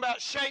they're talking about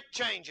shape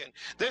changing.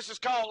 This is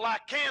called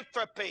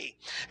lycanthropy.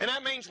 And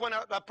that means when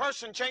a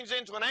person changes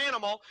into an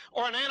animal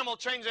or an animal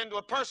changes into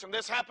a person.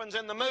 This happens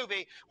in the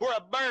movie where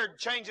a bird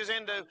changes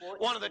into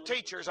one of the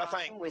teachers, I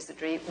think.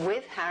 Wizardry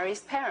with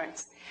Harry's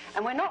parents.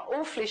 And we're not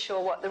awfully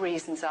sure what the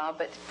reasons are,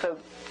 but for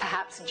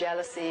perhaps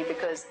jealousy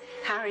because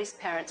Harry's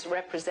parents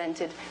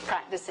represented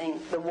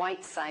practicing the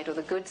white side or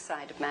the good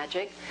side of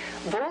magic.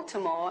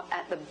 Voldemort,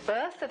 at the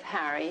birth of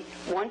Harry,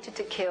 wanted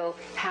to kill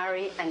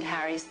Harry and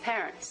Harry's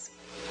parents.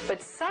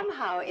 But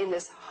somehow in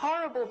this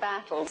horrible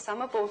battle,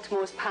 some of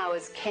Baltimore's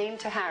powers came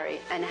to Harry,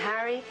 and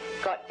Harry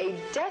got a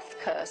death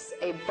curse,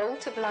 a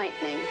bolt of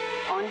lightning,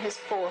 on his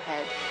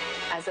forehead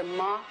as a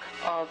mark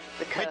of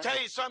the curse. Let me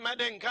tell you something, that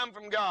didn't come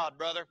from God,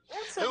 brother.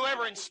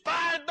 Whoever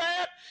inspired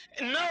that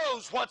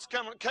knows what's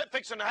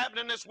fixing to happen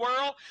in this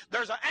world.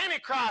 There's an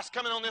Antichrist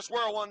coming on this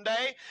world one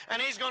day,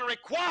 and he's going to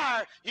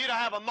require you to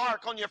have a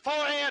mark on your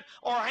forehead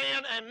or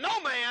hand, and no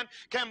man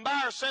can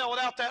buy or sell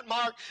without that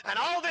mark. And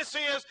all this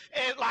is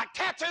like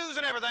tattoos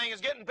and everything,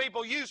 is getting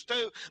people used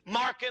to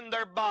marking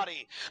their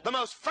body. The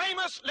most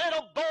famous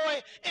little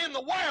boy in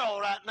the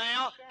world right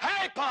now,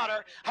 Harry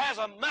Potter, has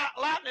a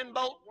lightning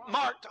bolt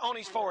marked on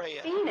his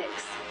forehead.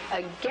 Phoenix,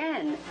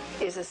 again,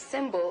 is a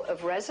symbol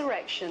of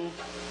resurrection.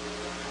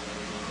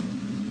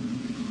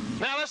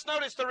 Now let's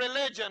notice the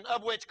religion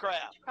of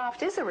witchcraft.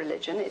 Witchcraft is a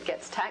religion. It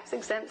gets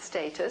tax-exempt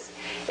status.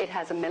 It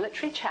has a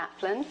military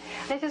chaplain.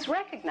 And it is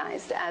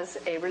recognized as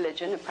a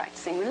religion, a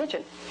practicing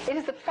religion. It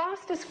is the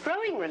fastest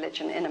growing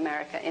religion in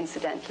America,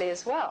 incidentally,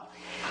 as well.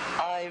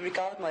 I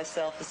regard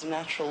myself as a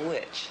natural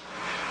witch.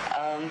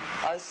 I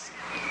was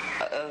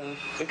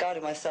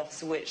regarding myself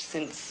as a witch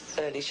since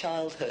early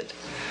childhood.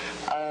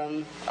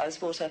 I was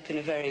brought up in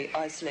a very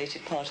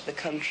isolated part of the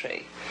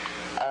country,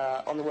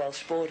 on the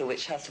Welsh border,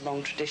 which has a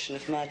long tradition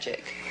of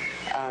magic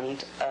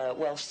and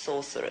Welsh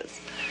sorcerers.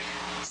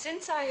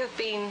 Since I have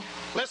been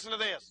listen to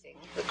this,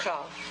 the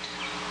craft,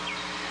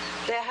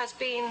 there has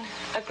been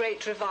a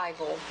great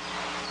revival.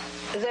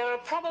 There are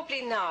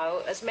probably now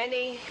as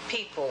many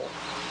people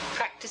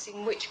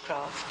practicing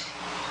witchcraft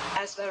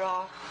as there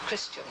are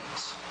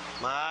Christians.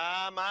 My.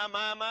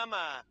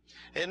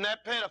 Isn't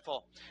that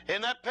pitiful?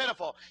 Isn't that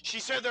pitiful? She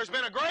said there's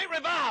been a great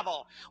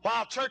revival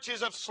while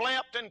churches have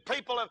slept and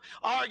people have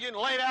argued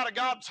and laid out of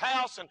God's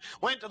house and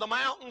went to the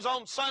mountains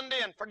on Sunday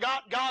and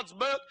forgot God's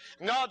book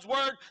and God's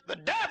word. The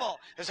devil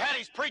has had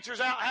his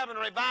preachers out having a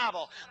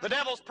revival. The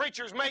devil's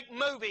preachers make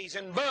movies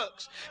and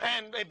books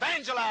and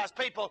evangelize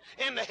people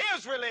into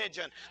his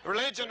religion, the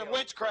religion of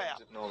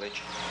witchcraft.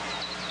 Knowledge.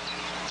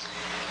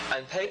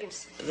 And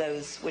pagans,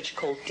 those which are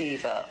called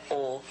diva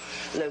or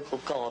local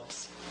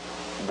gods.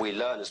 We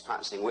learn as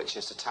practicing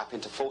witches to tap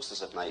into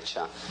forces of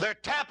nature. They're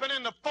tapping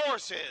into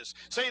forces.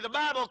 See, the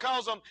Bible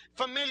calls them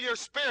familiar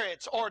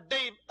spirits or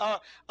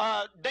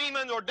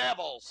demons or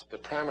devils. The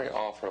primary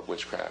offer of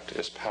witchcraft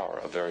is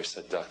power, a very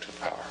seductive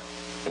power.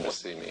 And to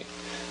see me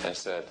and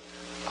said,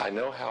 I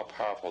know how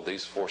powerful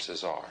these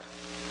forces are.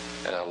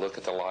 And I look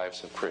at the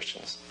lives of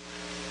Christians,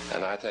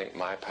 and I think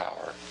my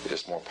power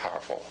is more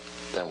powerful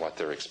than what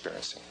they're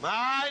experiencing.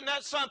 Isn't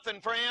that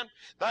something, friend?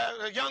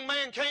 The young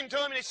man came to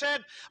him and he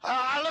said,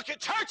 I look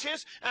at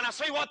churches and I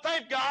see what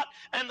they've got,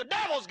 and the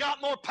devil's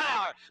got more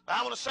power. But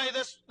I want to say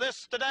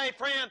this today,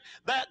 friend,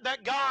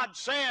 that God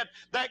said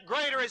that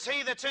greater is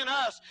he that's in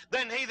us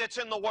than he that's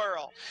in the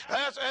world.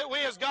 We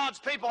as God's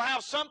people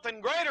have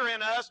something greater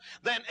in us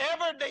than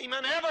every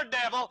demon, every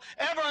devil,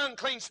 every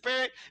unclean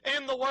spirit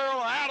in the world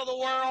or out of the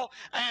world,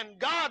 and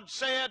God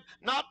said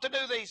not to do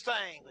these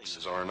things.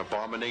 These are an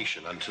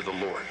abomination unto the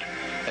Lord.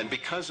 And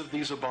because of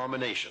these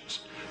abominations,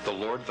 the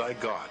Lord thy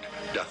God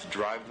doth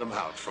drive them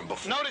out from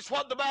before. Notice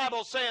what the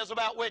Bible says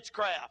about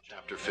witchcraft.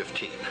 Chapter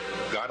 15.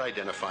 God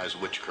identifies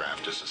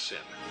witchcraft as a sin.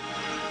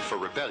 For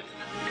rebellion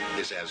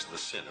is as the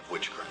sin of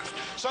witchcraft.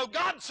 So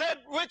God said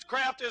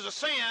witchcraft is a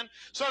sin,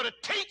 so to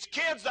teach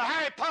kids the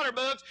Harry Potter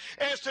books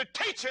is to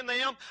teaching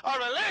them a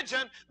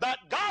religion that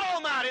God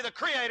Almighty, the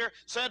Creator,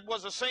 said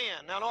was a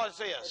sin. Now notice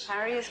this.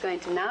 Harry is going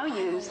to now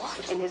use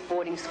in his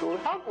boarding school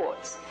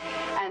Hogwarts.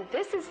 And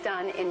this is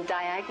done in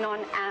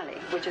Diagon Alley,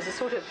 which is a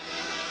sort of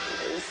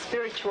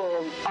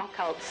spiritual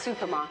occult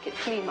supermarket,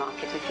 flea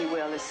market, if you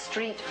will, a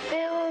street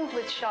filled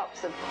with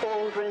shops of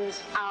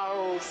cauldrons,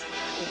 owls,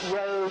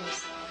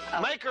 robes.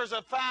 Makers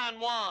of fine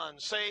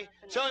wands, see?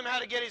 Show him how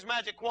to get his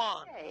magic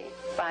wand.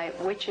 By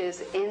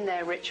witches in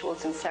their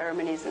rituals and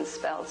ceremonies and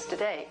spells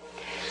today.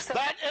 So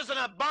that is an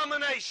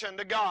abomination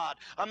to God.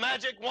 A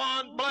magic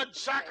wand, blood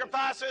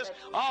sacrifices,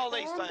 all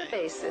these things. The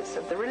basis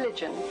of the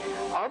religion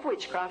of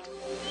witchcraft.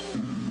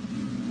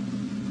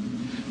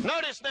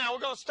 Notice now,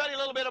 we're going to study a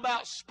little bit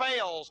about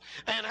spells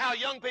and how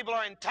young people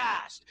are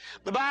enticed.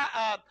 The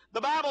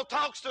Bible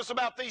talks to us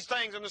about these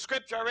things in the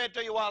scripture I read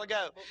to you a while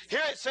ago.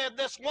 Here it said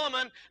this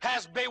woman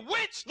has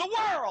bewitched the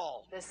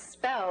world. The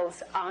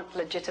spells aren't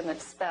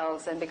legitimate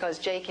spells, and because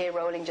J.K.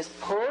 Rowling just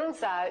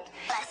pulls out...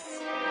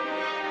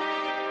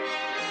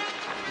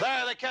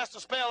 There, they cast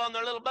a spell on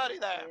their little buddy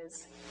there.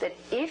 ...is that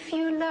if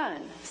you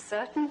learn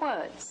certain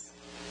words,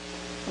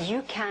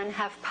 you can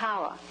have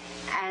power.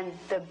 And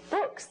the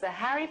books, the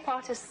Harry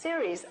Potter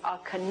series, are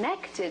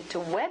connected to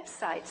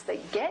websites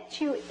that get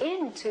you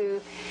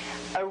into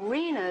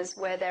arenas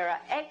where there are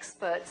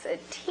experts at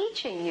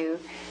teaching you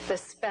the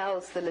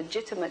spells, the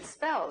legitimate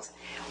spells.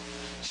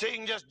 So you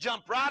can just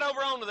jump right over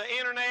onto the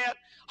internet,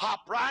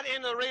 hop right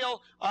into the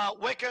real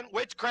Wiccan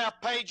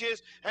witchcraft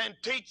pages, and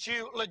teach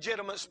you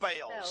legitimate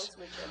spells.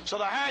 So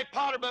the Harry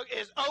Potter book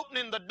is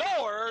opening the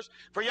doors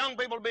for young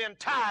people to be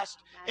enticed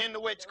into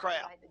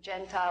witchcraft. The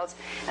Gentiles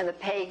and the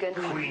pagan.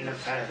 Queen of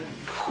of heaven,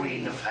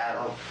 queen of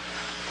hell,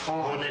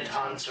 horned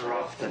hunter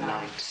of the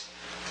night,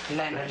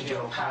 lend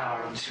your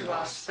power unto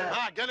us.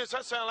 My goodness,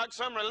 that sounds like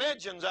some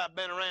religions I've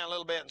been around a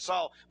little bit and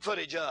saw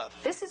footage of.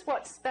 This is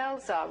what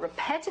spells are.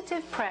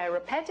 Repetitive prayer,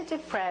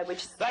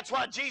 which... That's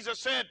why Jesus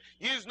said,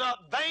 use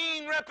not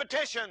vain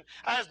repetition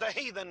as the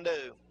heathen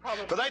do.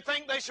 Probably. For they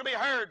think they should be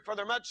heard for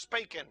their much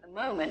speaking. A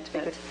moment,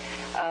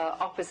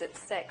 opposite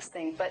sex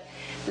thing. But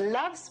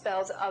love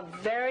spells are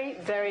very,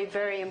 very,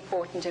 very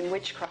important in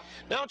witchcraft.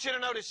 Now, I want you to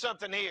notice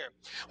something here.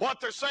 What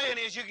they're saying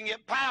is you can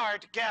get power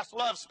to cast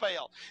love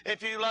spell.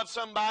 If you love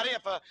somebody,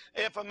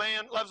 if a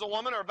man loves a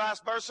woman or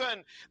vice versa,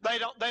 and they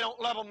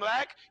don't love them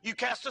back, you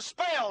cast a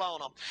spell on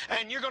them.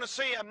 And you're going to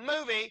see a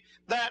movie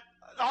that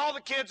all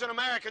the kids in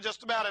America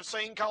just about have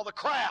seen called The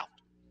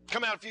Craft.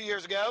 Come out a few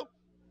years ago.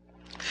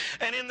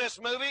 And in this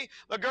movie,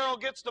 the girl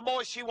gets the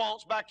boy she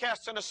wants by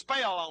casting a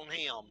spell on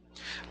him.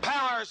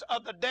 Powers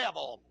of the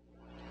devil.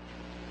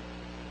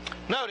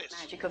 Notice.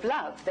 Magic of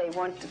love. They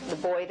want the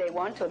boy they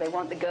want, or they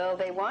want the girl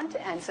they want,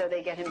 and so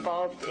they get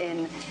involved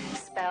in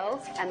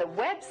spells. And the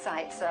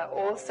websites are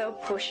also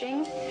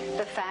pushing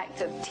the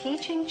fact of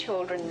teaching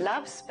children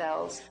love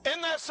spells.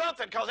 Isn't that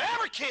something? Because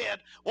every kid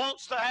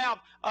wants to have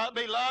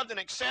be loved and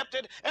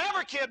accepted.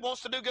 Every kid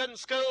wants to do good in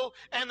school,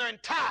 and they're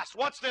enticed.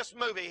 What's this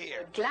movie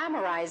here? It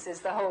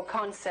glamorizes the whole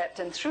concept,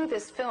 and through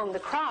this film, The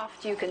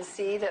Craft, you can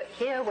see that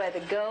here where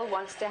the girl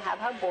wants to have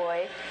her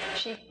boy,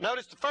 she...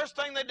 Notice the first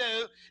thing they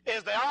do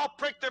is they all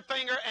prick their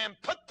finger and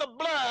put the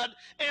blood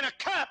in a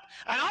cup,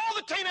 and all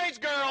the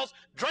teenage girls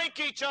drink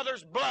each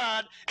other's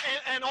blood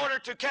in order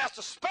to cast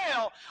a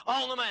spell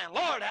on the man.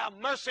 Lord, have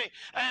mercy.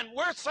 And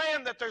we're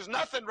saying that there's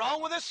nothing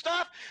wrong with this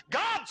stuff.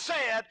 God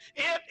said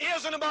it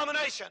is an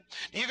abomination.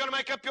 You're going to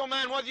make up your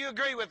mind whether you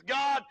agree with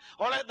God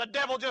or let the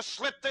devil just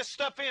slip this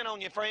stuff in on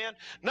you, friend.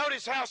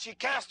 Notice how she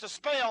cast a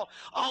spell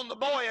on the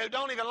boy who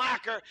don't even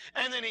like her,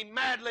 and then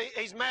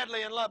he's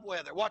madly in love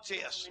with her. Watch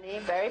this.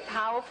 Very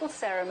powerful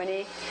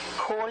ceremony,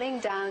 calling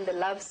down the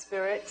love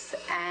spirits,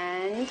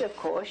 and of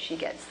course she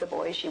gets the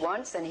boy she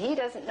wants, and he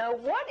doesn't know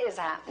what is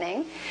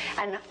happening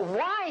and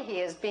why he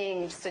is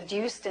being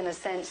seduced in a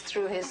sense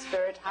through his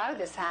spirit, how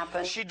this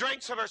happens. She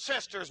drinks of her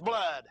sister's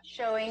blood.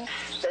 Showing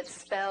that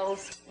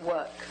spells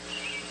work.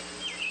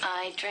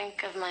 I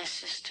drink of my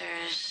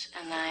sisters,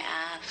 and I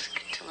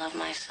ask to love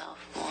myself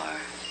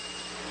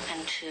more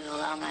and to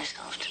allow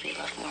myself to be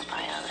loved more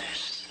by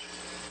others.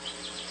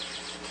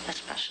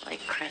 Especially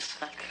Chris.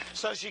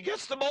 So she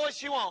gets the boy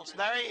she wants.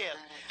 There he is.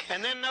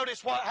 And then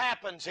notice what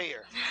happens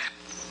here.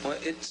 Well,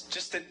 it's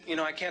just that,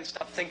 I can't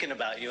stop thinking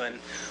about you, and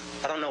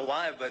I don't know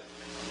why, but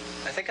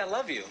I think I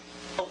love you.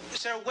 Oh,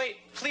 Sarah, wait,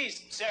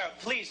 please, Sarah,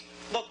 please.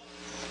 Look,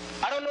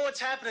 I don't know what's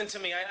happening to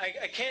me.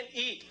 I can't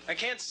eat. I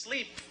can't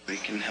sleep. You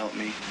can help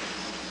me.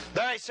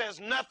 There he says,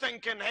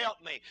 nothing can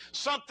help me.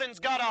 Something's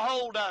got a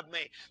hold of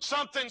me.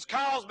 Something's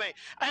caused me.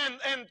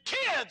 And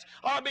kids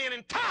are being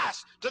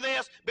enticed to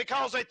this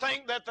because they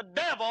think that the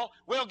devil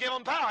will give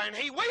them power, and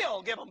he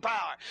will give them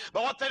power.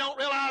 But what they don't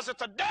realize is that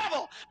the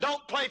devil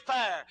don't play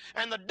fair,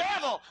 and the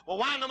devil will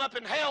wind them up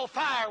in hell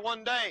fire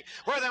one day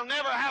where they'll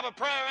never have a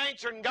prayer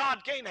answered, and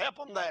God can't help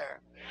them there.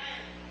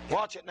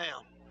 Watch it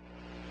now.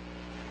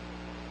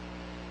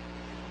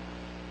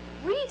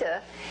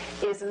 Reader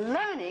is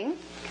learning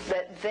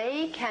that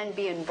they can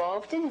be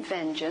involved in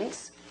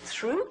vengeance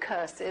through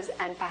curses,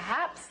 and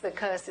perhaps the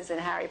curses in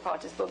Harry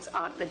Potter's books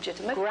aren't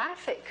legitimate.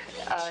 Graphic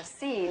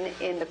scene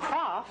in The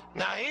Craft.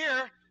 Now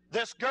here,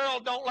 this girl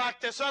don't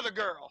like this other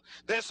girl.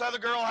 This other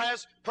girl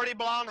has pretty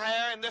blonde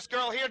hair, and this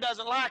girl here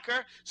doesn't like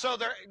her. So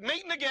they're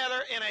meeting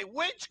together in a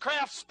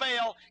witchcraft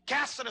spell,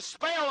 casting a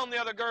spell on the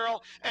other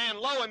girl, and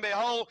lo and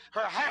behold,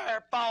 her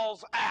hair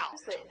falls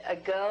out. A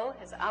girl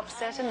has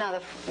upset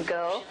another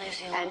girl,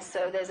 and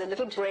so there's a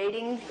little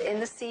braiding in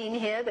the scene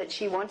here that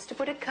she wants to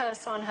put a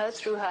curse on her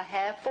through her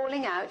hair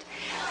falling out,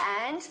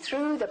 and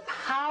through the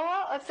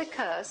power of the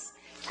curse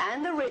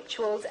and the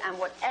rituals and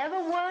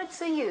whatever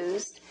words are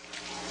used,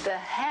 the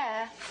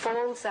hair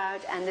falls out,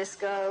 and this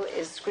girl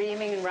is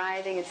screaming and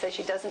writhing and says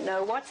she doesn't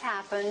know what's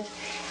happened.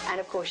 And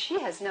of course she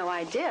has no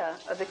idea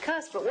of the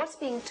curse, but what's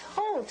being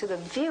told to the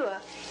viewer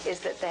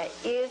is that there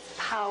is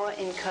power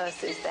in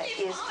curses, there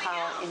is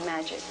power in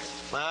magic.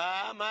 My.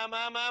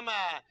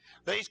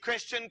 These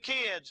Christian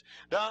kids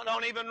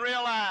don't even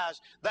realize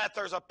that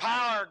there's a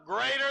power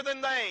greater than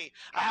they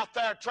out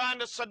there trying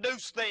to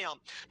seduce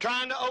them,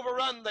 trying to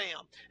overrun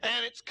them.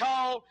 And it's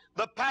called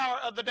the power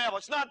of the devil.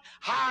 It's not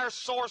higher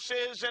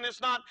sources, and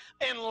it's not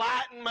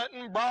enlightenment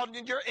and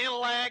broadening your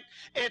intellect.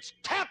 It's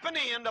tapping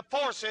into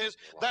forces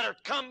that are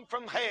come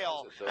from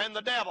hell and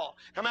the devil.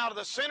 Come out of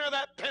the center of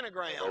that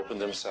pentagram. Open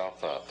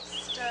themselves up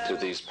to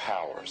these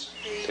powers,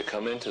 to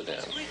come into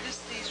them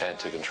and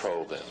to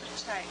control them.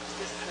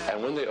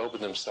 And when they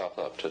open themselves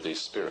up to these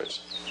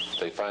spirits,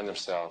 they find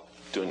themselves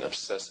doing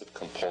obsessive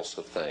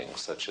compulsive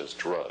things such as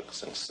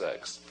drugs and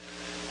sex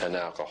and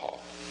alcohol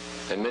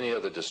and many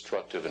other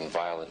destructive and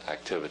violent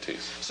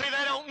activities. See,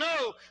 they don't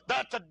know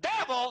that the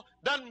devil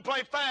doesn't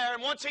play fair,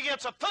 and once he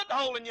gets a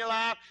foothold in your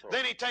life,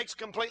 then he takes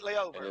completely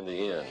over. And in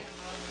the end,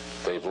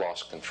 they've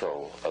lost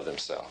control of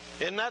themselves.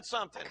 Isn't that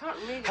something?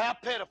 How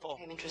pitiful.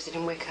 I'm interested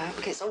in Wicca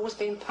because it's always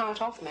been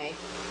part of me,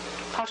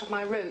 part of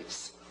my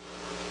roots.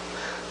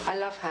 I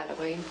love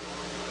Halloween.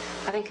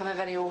 I think I'm a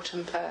very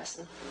autumn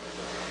person.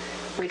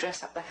 We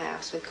dress up the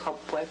house with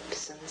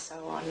cobwebs and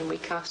so on, and we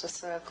cast a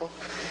circle,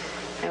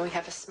 and we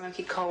have a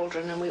smoky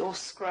cauldron, and we all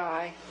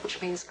scry, which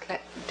means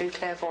do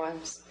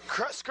clairvoyance.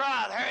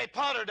 Scry, Harry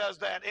Potter does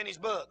that in his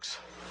books.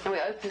 And we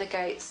open the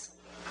gates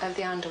of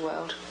the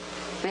underworld.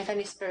 And if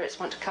any spirits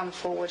want to come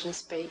forward and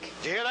speak,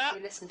 do you hear that?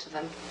 We listen to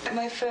them. At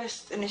my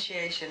first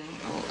initiation,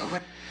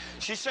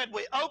 she said,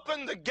 we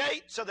open the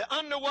gates of the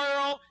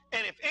underworld,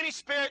 and if any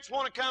spirits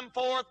want to come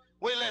forth,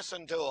 we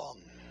listen to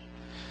them.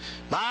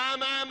 My,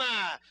 my,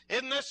 my.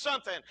 Isn't this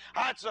something?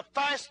 It's the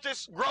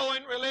fastest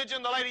growing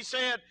religion, the lady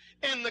said,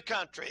 in the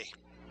country.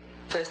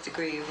 First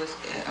degree was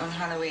on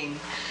Halloween,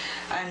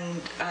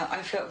 and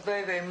I felt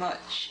very, very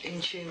much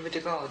in tune with the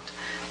God.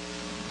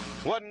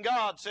 Wasn't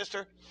God,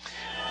 sister.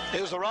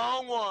 It was the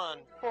wrong one.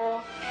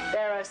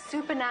 There are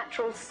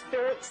supernatural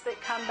spirits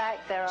that come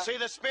back. There are... See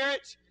the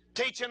spirits?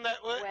 Teaching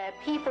that where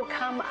people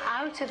come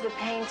out of the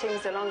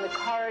paintings along the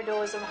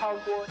corridors of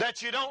Hogwarts.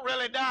 That you don't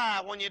really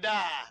die when you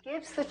die.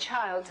 Gives the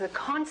child the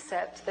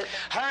concept that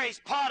Harry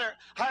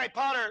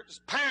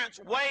Potter's parents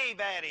wave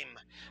at him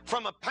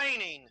from a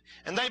painting,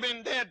 and they've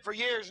been dead for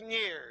years and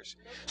years.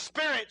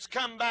 Spirits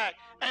come back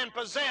and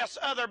possess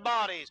other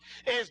bodies.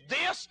 Is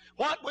this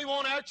what we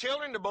want our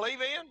children to believe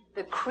in?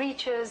 The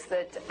creatures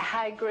that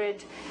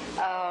Hagrid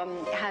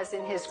has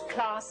in his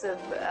class of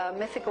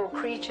mythical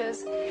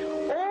creatures,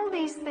 all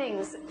these things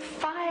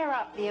fire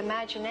up the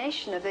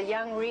imagination of the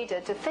young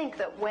reader to think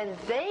that when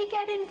they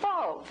get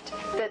involved,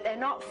 that they're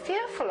not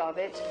fearful of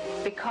it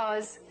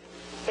because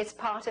it's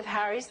part of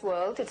Harry's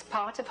world, it's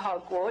part of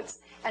Hogwarts,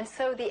 and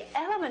so the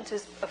element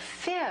of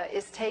fear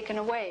is taken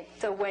away.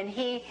 So when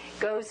he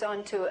goes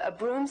onto a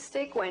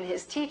broomstick, when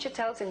his teacher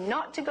tells him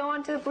not to go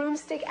onto the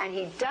broomstick, and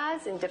he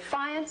does in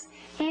defiance,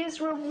 he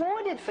is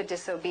rewarded for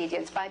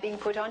disobedience by being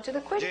put onto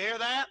the Quidditch. Did you hear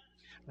that?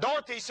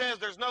 Dorothy says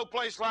there's no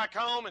place like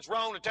home, it's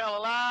wrong to tell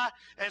a lie,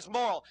 and it's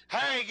moral.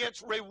 Harry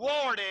gets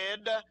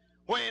rewarded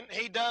when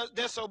he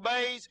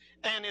disobeys,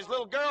 and his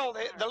little girl,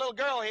 the little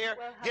girl here,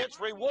 gets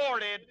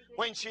rewarded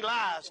when she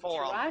lies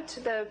for him.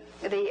 Throughout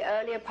the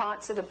earlier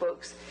parts of the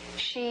books,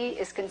 she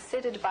is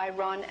considered by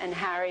Ron and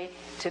Harry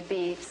to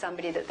be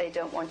somebody that they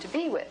don't want to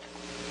be with.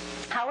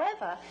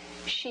 However,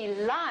 she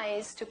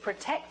lies to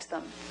protect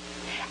them.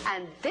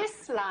 And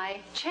this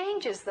lie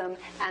changes them,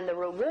 and the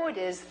reward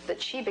is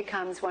that she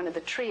becomes one of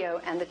the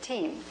trio and the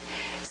team.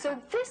 So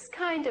this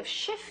kind of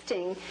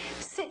shifting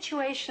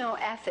situational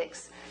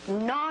ethics,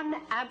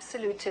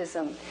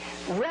 non-absolutism,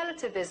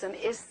 relativism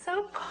is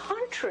so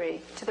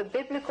contrary to the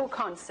biblical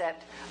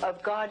concept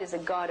of God as a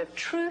God of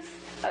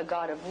truth, a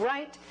God of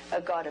right,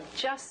 a God of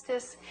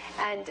justice.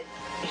 And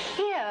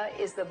here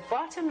is the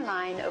bottom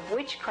line of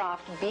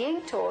witchcraft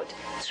being taught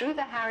through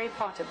the Harry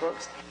Potter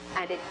books,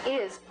 and it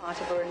is part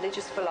of a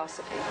religious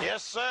philosophy.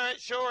 Yes, sir, it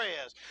sure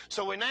is.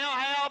 So we now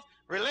have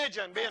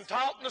religion being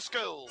taught in the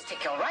schools.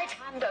 Stick your right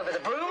hand over the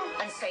broom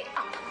and say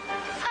up.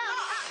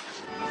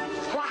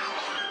 Wow.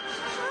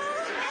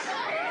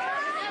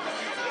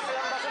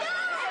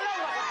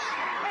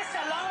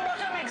 Mr.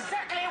 Longbottom,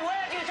 exactly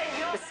where do you think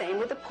you're... The same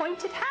with the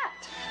pointed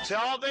hat. See,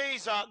 all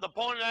these, the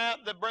pointed hat,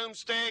 the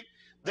broomstick,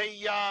 the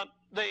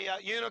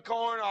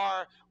unicorn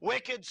are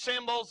wicked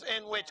symbols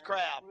in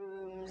witchcraft.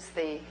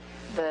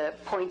 The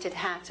pointed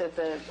hat of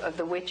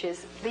the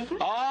witches.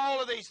 All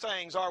of these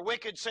things are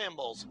wicked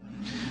symbols.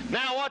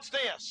 Now, what's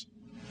this?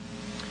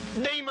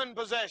 Demon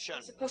possession.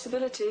 It's a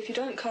possibility. If you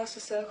don't cast a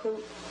circle,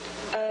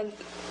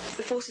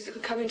 the forces that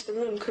could come into the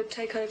room could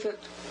take over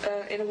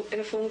in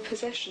a form of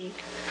possession.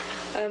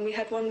 We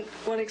had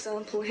one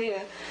example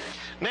here.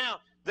 Now,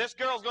 this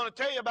girl's going to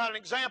tell you about an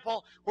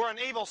example where an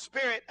evil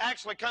spirit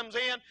actually comes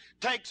in,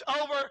 takes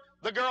over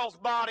the girl's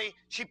body,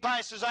 she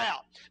passes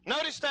out.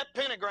 Notice that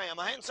pentagram.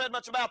 I hadn't said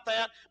much about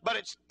that, but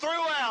it's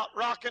throughout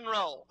rock and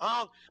roll.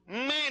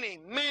 Many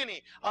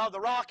of the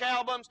rock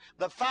albums,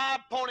 the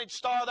five-pointed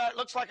star there, it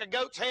looks like a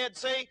goat's head,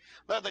 see?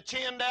 The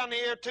chin down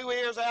here, two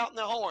ears out, and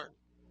the horn.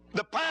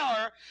 The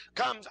power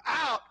comes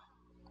out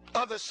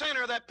of the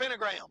center of that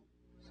pentagram.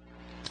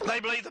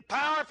 They believe the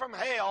power from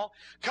hell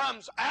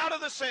comes out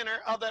of the center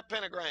of that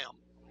pentagram.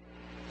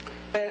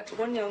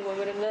 One young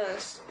woman, a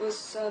nurse,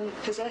 was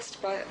possessed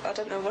by, I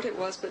don't know what it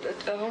was, but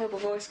a horrible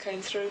voice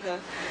came through her,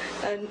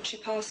 and she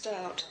passed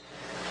out.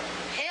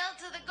 Hail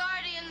to the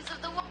guardians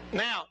of the...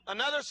 Now,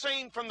 another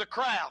scene from The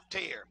Craft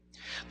here.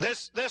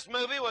 This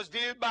movie was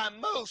viewed by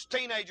most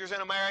teenagers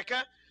in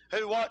America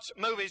who watch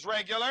movies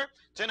regular.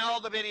 It's in all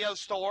the video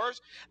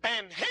stores.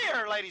 And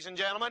here, ladies and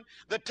gentlemen,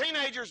 the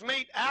teenagers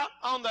meet out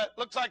on the,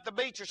 looks like the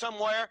beach or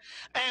somewhere,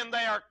 and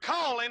they are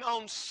calling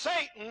on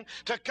Satan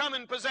to come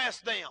and possess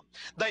them.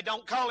 They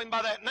don't call him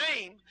by that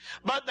name,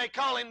 but they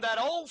call him that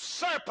old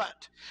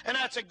serpent. And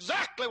that's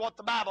exactly what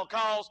the Bible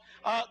calls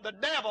the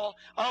devil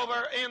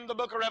over in the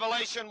book of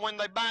Revelation when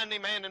they bind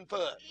him hand and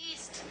foot.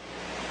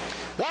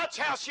 Watch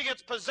how she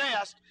gets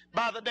possessed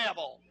by the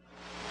devil.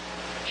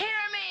 Hear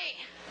me!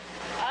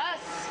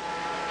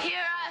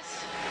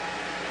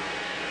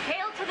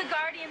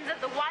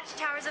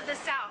 Towers of the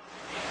South.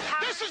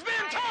 This is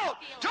being taught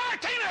to our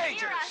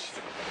teenagers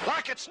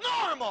like it's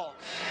normal,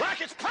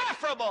 like it's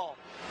preferable.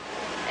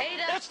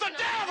 It's the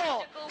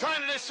devil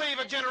trying to deceive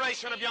a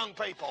generation of young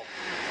people.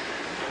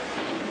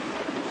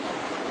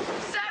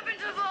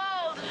 Serpent of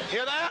old.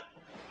 Hear that?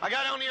 I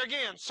got it on here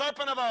again.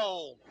 Serpent of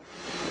old.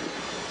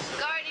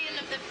 Guardian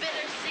of the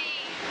bitter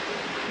sea.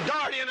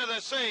 Guardian of the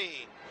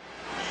sea.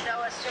 Show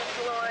us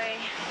your glory.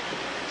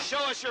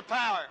 Show us your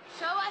power.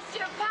 Show us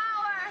your power.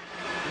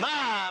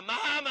 My.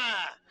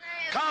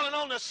 Calling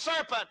on the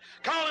serpent,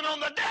 calling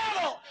on the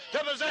devil to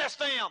possess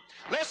them.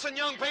 Listen,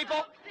 young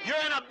people, you're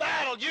in a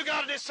battle. You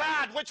got to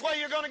decide which way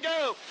you're going to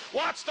go.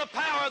 Watch the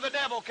power of the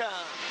devil come.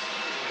 Oh,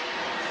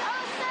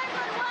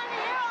 Sacred One,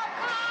 hear our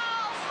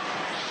calls.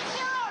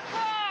 Hear our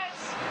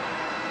cries.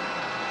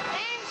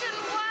 Ancient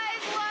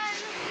Wise One,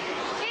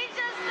 teach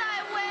us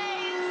thy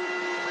ways.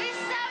 We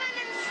summon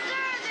and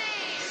stir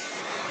thee.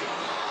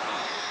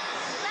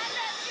 Lend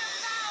us your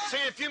power.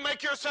 See, if you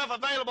make yourself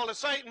available to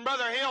Satan,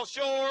 Brother, he'll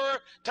sure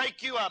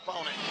take you up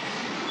on it.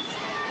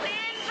 We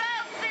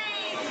invoke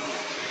thee. We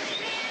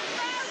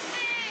invoke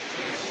thee.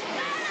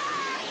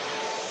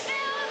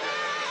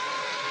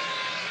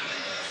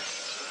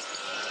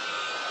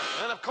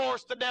 And of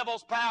course, the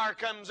devil's power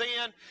comes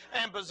in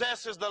and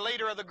possesses the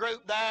leader of the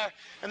group there,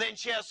 and then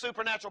she has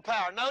supernatural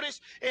power.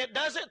 Notice, it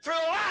does it through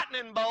a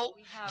lightning bolt.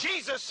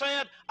 Jesus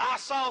said, I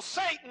saw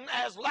Satan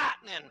as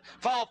lightning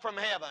fall from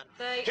heaven.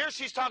 Here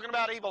she's talking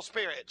about evil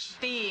spirits.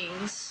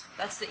 Beings,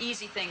 that's the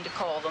easy thing to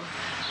call them,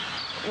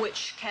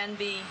 which can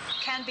be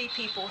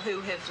people who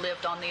have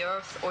lived on the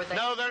earth, or they...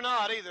 No, they're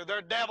not either.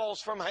 They're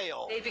devils from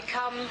hell. They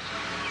become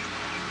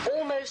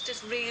almost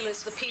as real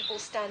as the people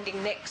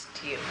standing next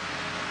to you.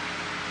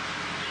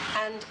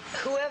 And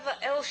whoever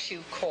else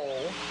you call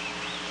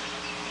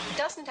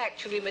doesn't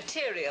actually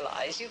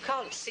materialize. You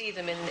can't see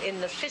them in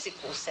the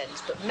physical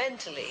sense, but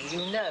mentally you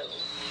know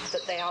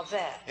that they are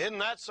there. Isn't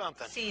that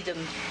something? See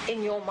them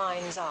in your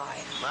mind's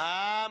eye.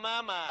 My.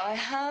 I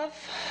have,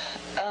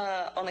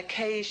 on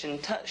occasion,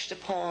 touched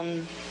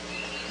upon,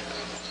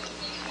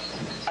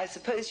 I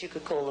suppose you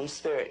could call them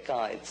spirit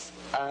guides.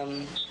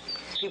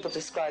 People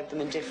describe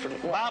them in different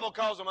ways. The Bible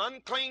calls them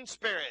unclean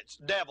spirits,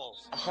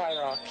 devils. A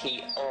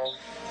hierarchy of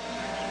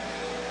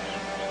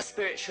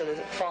spiritual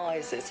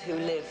advisors who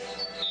live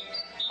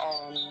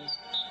on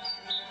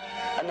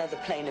another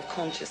plane of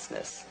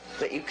consciousness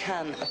that you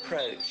can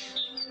approach,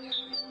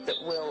 that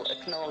will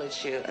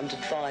acknowledge you and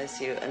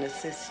advise you and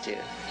assist you.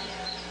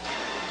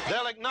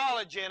 They'll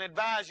acknowledge you and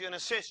advise you and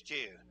assist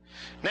you.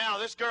 Now,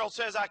 this girl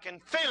says, I can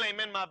feel him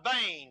in my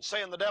veins,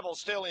 saying the devil's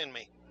still in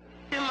me.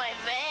 In my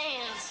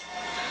veins.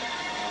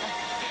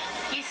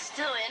 He's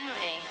still in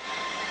me.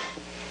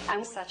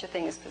 And such a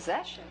thing as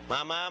possession.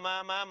 My.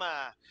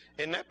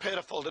 Isn't that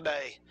pitiful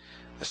today?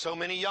 So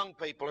many young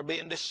people are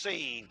being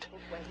deceived.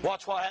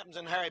 Watch what happens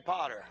in Harry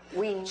Potter.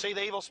 See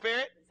the evil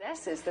spirit?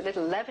 Possesses the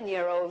little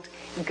 11-year-old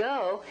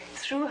girl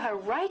through her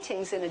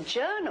writings in a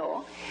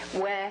journal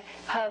where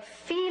her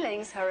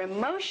feelings, her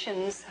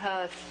emotions,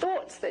 her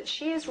thoughts that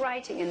she is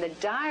writing in the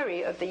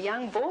diary of the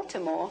young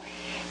Baltimore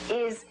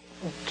is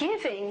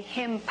giving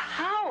him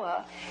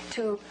power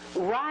to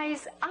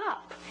rise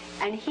up.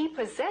 And he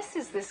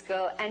possesses this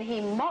girl, and he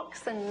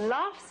mocks and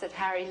laughs at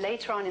Harry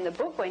later on in the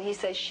book when he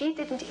says she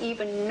didn't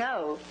even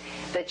know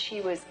that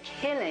she was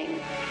killing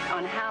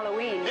on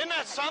Halloween. Isn't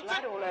that something?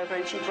 Blood all over,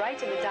 and she'd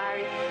write in the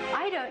diary,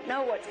 I don't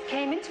know what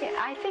came into me.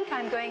 I think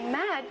I'm going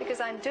mad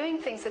because I'm doing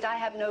things that I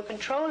have no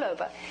control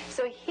over.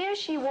 So here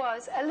she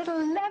was, a little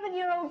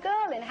 11-year-old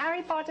girl in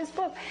Harry Potter's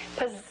book,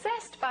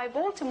 possessed by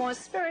Baltimore's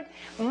spirit,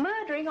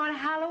 murdering on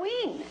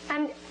Halloween.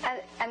 And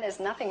there's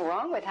nothing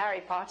wrong with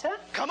Harry Potter.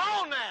 Come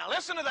on now,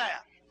 listen to that.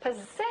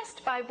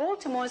 Possessed by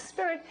Baltimore's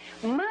spirit,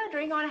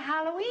 murdering on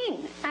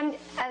Halloween. And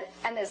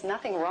there's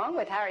nothing wrong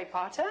with Harry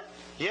Potter.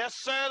 Yes,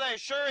 sir, there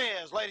sure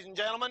is, ladies and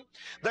gentlemen.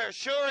 There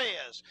sure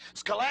is.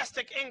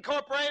 Scholastic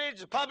Incorporated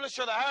is the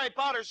publisher of the Harry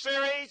Potter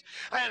series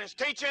and is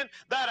teaching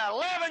that an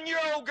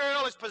 11-year-old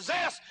girl is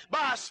possessed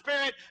by a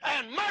spirit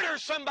and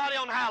murders somebody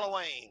on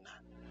Halloween.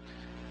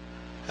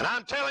 And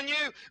I'm telling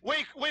you,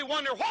 we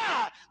wonder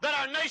why that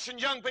our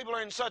nation's young people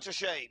are in such a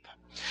shape.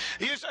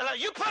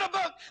 You put a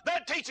book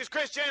that teaches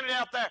Christianity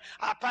out there.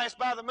 I passed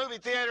by the movie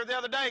theater the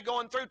other day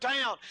going through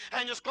town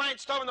and just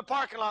glanced over in the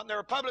parking lot, and there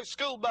were public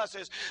school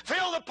buses.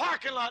 Filled the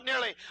parking lot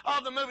nearly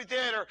of the movie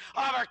theater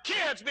of our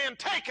kids being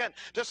taken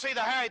to see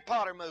the Harry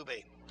Potter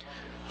movie.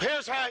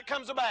 Here's how it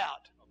comes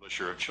about.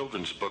 Publisher of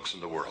children's books in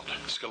the world,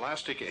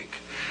 Scholastic Inc.,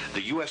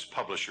 the U.S.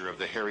 publisher of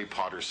the Harry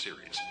Potter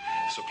series,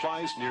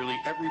 supplies nearly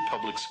every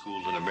public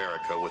school in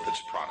America with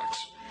its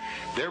products,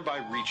 thereby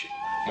reaching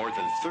more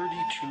than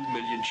 32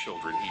 million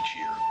children each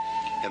year.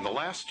 In the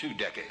last 2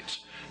 decades,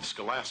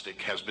 Scholastic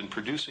has been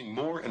producing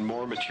more and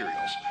more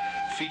materials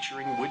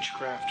featuring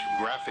witchcraft,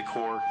 graphic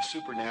horror,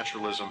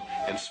 supernaturalism,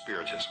 and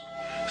spiritism.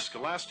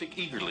 Scholastic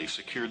eagerly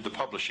secured the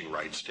publishing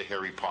rights to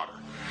Harry Potter,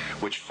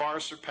 which far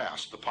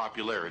surpassed the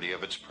popularity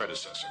of its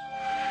predecessor,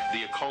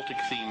 the occultic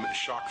theme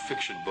shock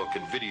fiction book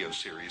and video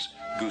series,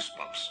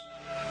 Goosebumps.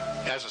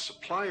 As a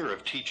supplier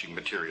of teaching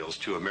materials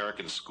to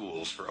American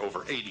schools for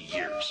over 80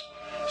 years,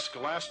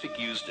 Scholastic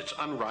used its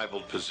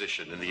unrivaled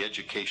position in the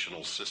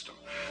educational system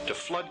to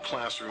flood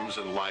classrooms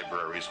and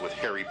libraries with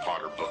Harry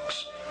Potter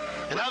books.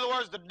 In other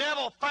words, the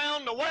devil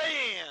found a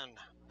way in,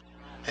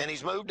 and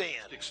he's moved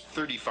in.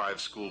 35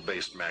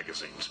 school-based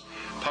magazines,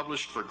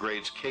 published for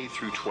grades K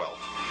through 12,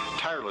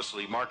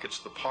 tirelessly markets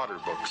the Potter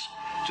books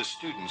to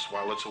students,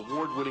 while its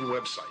award-winning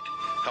website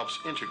helps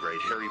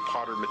integrate Harry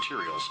Potter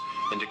materials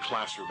into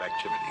classroom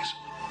activities.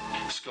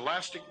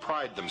 Scholastic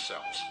pride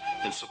themselves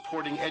in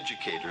supporting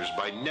educators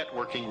by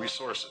networking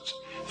resources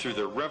through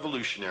their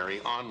revolutionary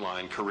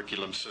online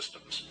curriculum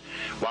systems.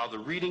 While the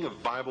reading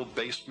of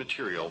Bible-based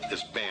material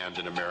is banned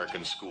in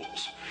American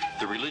schools,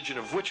 the religion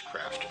of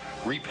witchcraft,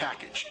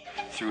 repackaged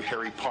through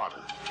Harry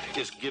Potter,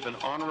 is given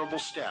honorable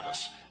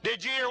status.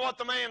 Did you hear what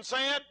the man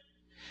said?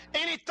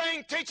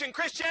 Anything teaching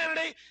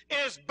Christianity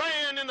is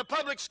banned in the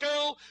public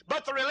school,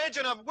 but the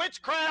religion of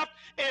witchcraft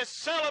is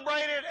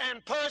celebrated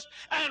and pushed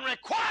and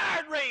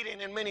required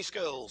reading in many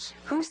schools.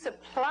 Who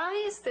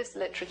supplies this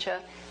literature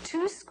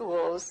to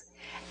schools.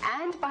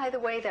 And by the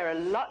way, there are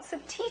lots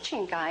of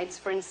teaching guides.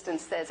 For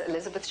instance, there's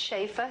Elizabeth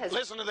Schaefer has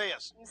Listen to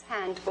this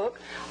handbook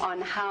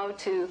on how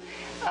to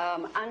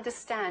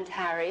understand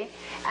Harry,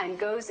 and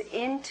goes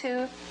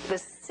into the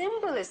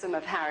symbolism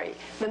of Harry,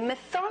 the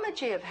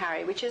mythology of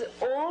Harry, which is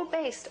all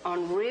based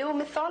on real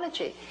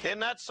mythology. Isn't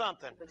that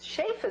something? With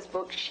Schaefer's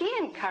book, she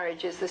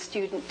encourages the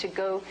student to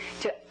go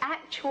to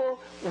actual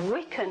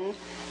Wiccan,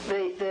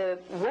 the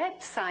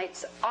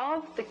websites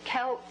of the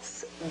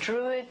Celts,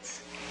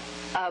 Druids,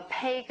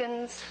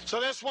 pagans. So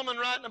this woman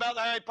writing about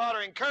the Harry Potter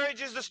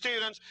encourages the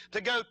students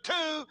to go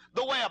to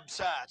the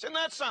websites. Isn't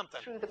that something?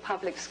 Through the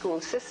public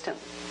school system.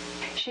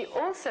 She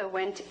also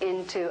went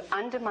into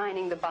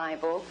undermining the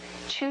Bible,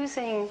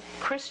 choosing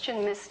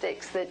Christian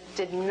mystics that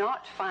did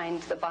not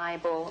find the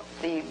Bible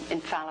the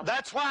infallible.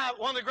 That's why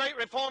one of the great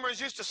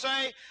reformers used to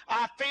say,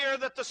 I fear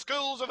that the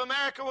schools of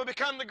America will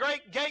become the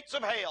great gates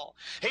of hell.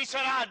 He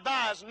said, I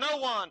advise no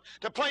one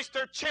to place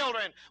their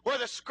children where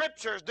the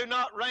scriptures do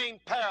not reign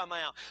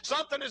paramount.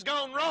 Something has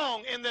gone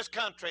wrong in this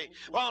country.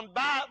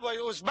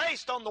 It was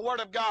based on the Word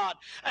of God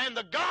and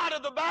the God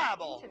of the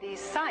Bible. To these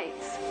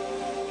sites,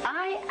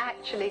 I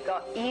actually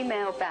got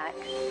email back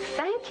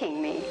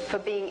thanking me for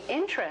being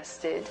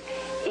interested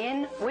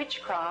in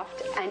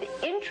witchcraft and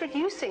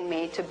introducing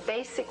me to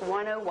basic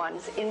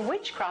 101s in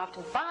witchcraft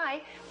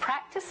by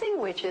practicing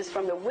witches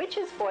from the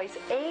witch's voice.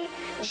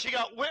 She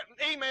got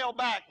email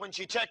back when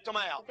she checked them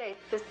out.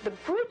 The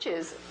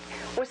bridges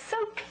were so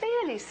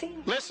clearly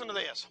seen. Listen to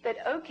this. That,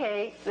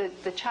 okay,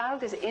 the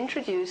child is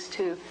introduced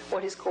to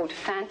what is called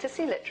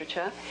fantasy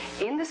literature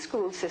in the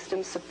school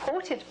system,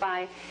 supported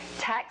by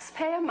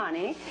taxpayer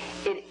money.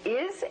 It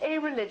is a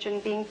religion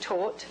being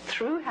taught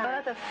through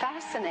further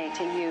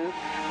fascinating you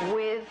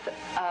with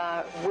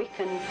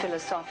Wiccan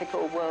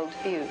philosophical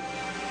worldview.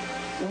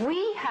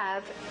 We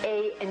have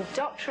an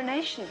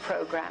indoctrination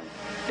program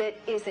that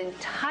is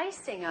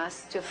enticing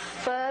us to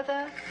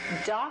further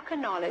darker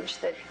knowledge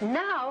that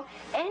now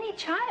any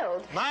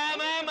child, my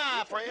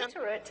friend, isn't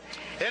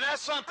that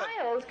something?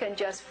 Child can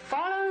just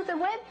follow the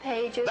web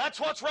pages. That's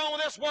what's wrong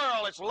with this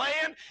world. It's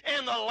laying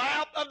in the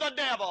lap of the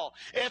devil.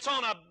 It's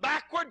on a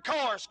backward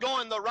course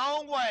going the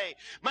wrong way.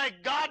 May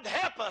God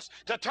help us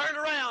to turn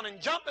around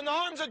and jump in the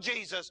arms of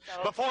Jesus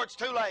before it's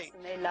too late.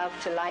 And they love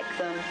to like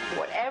them.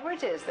 Whatever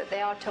it is that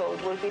they are told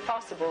will be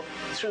possible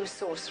through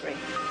sorcery.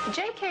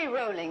 J.K.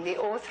 Rowling, the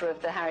author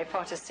of the Harry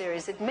Potter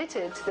series,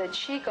 admitted that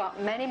she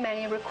got many,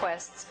 many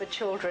requests for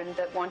children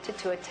that wanted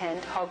to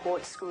attend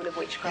Hogwarts School of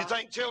Witchcraft. You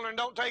think children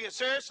don't take it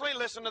seriously?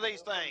 Listen to these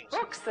things.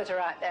 Books that are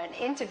out there and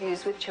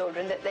interviews with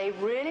children that they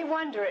really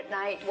wonder at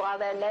night while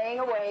they're laying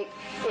awake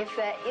if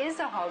there is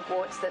a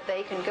Hogwarts that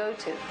they can go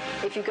to.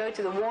 If you go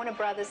to the Warner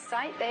Brothers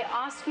site, they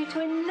ask you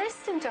to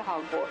enlist into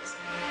Hogwarts.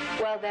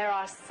 Well, there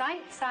are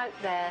sites out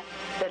there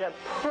that are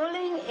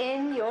pulling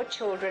in your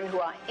children who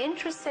are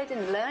interested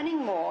in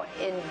learning more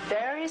in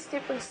various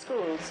different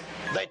schools.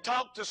 They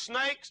talk to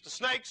snakes. The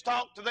snakes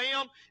talk to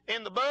them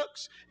in the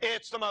books.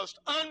 It's the most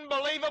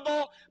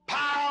unbelievable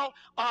pile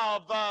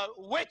of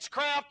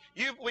witchcraft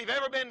we've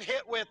ever been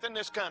hit with in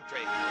this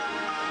country.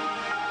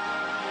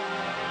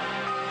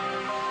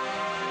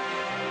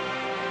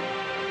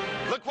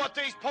 Look what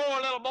these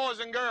poor little boys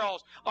and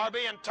girls are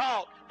being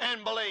taught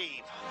and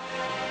believe.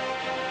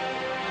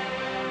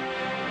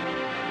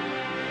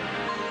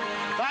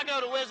 If I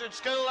go to wizard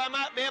school, I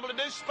might be able to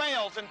do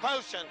spells and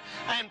potions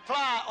and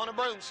fly on a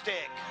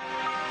broomstick.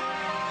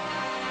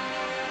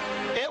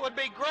 It would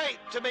be great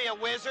to be a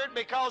wizard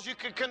because you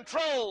could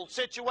control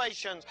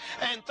situations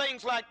and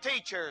things like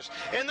teachers.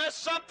 And that's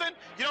something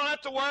you don't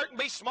have to work and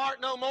be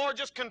smart no more.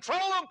 Just control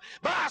them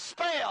by a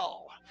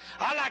spell.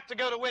 I like to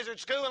go to wizard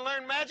school and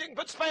learn magic and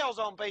put spells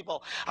on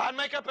people. I'd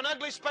make up an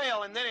ugly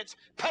spell, and then it's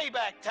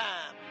payback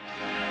time.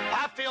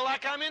 I feel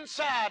like I'm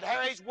inside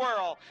Harry's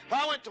world. If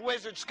I went to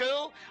wizard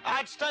school,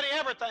 I'd study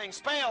everything,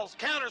 spells,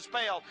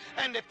 counterspells,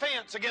 and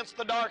defense against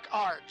the dark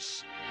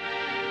arts.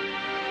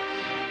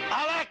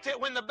 I liked it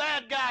when the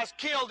bad guys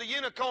killed the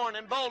unicorn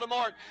and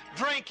Voldemort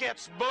drank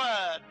its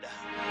blood.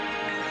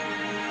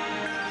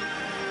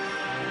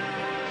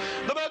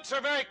 The books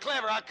are very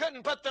clever. I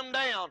couldn't put them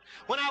down.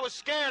 When I was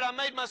scared, I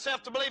made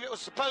myself to believe it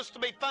was supposed to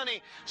be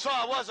funny, so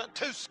I wasn't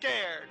too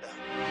scared.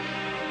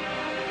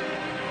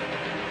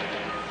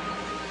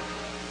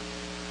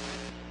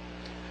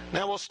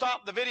 Now we'll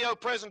stop the video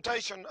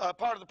presentation,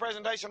 part of the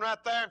presentation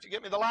right there, if you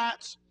get me the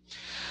lights.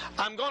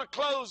 I'm going to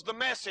close the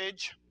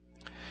message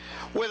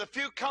with a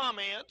few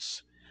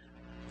comments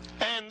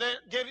and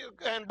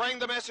then bring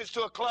the message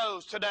to a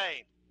close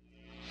today.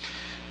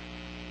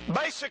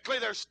 Basically,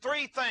 there's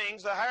three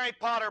things the Harry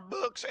Potter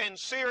books and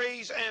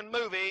series and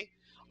movie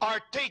are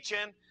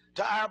teaching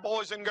to our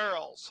boys and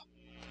girls.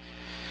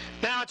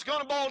 Now, it's going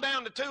to boil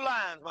down to two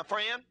lines, my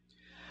friend.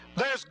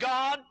 There's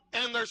God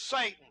and there's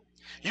Satan.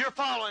 You're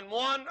following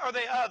one or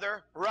the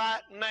other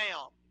right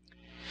now.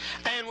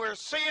 And we're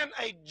seeing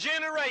a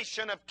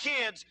generation of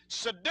kids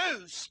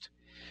seduced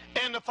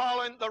into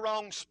following the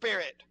wrong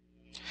spirit.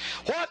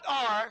 What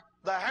are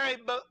the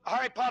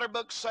Harry Potter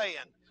books saying?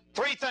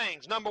 Three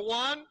things. Number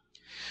one,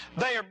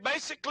 they are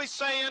basically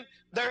saying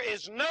there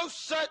is no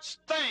such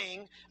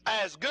thing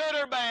as good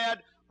or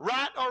bad,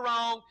 right or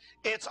wrong.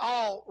 It's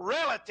all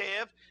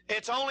relative.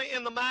 It's only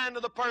in the mind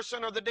of the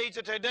person or the deeds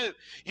that they do.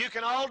 You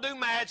can all do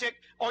magic,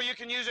 or you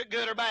can use it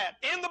good or bad.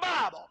 In the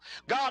Bible,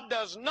 God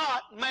does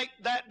not make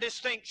that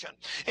distinction.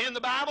 In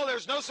the Bible,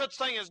 there's no such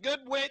thing as good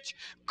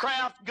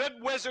witchcraft, good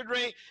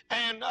wizardry,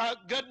 and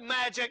good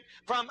magic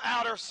from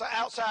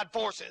outside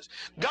forces.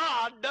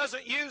 God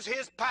doesn't use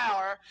His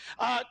power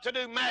to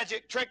do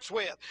magic tricks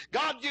with.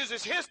 God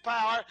uses His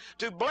power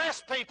to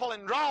bless people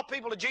and draw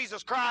people to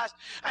Jesus Christ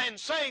and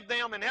save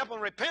them and help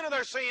them repent of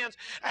their sins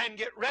and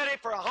get ready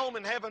for a home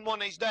in heaven one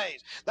of these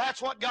days.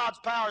 That's what God's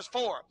power is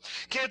for.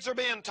 Kids are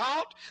being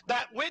taught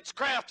that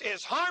witchcraft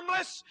is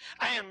harmless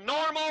and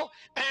normal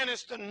and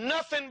it's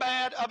nothing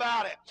bad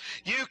about it.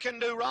 You can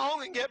do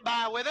wrong and get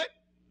by with it.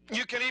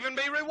 You can even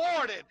be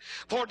rewarded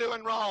for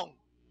doing wrong.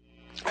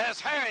 As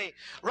Harry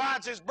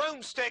rides his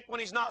broomstick when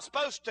he's not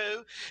supposed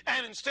to,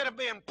 and instead of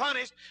being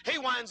punished, he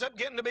winds up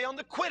getting to be on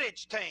the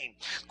Quidditch team.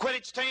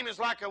 Quidditch team is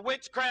like a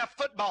witchcraft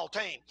football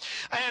team.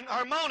 And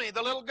Hermione,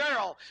 the little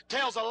girl,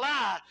 tells a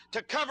lie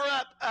to cover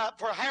up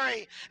for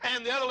Harry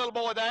and the other little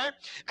boy there,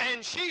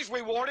 and she's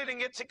rewarded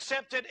and gets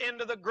accepted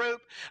into the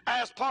group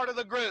as part of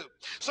the group.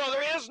 So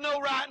there is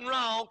no right and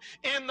wrong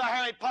in the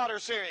Harry Potter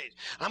series.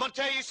 I'm going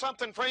to tell you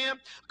something,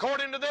 friend.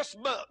 According to this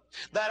book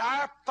that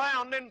our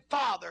founding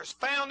fathers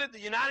founded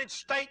the United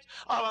States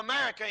of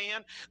America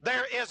in,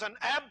 there is an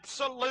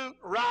absolute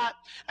right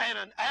and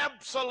an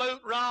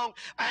absolute wrong,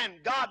 and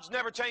God's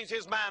never changed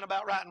His mind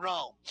about right and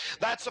wrong.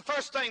 That's the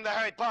first thing the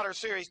Harry Potter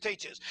series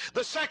teaches.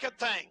 The second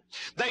thing,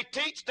 they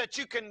teach that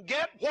you can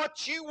get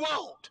what you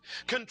want,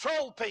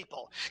 control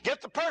people,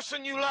 get the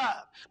person you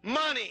love,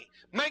 money,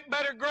 make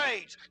better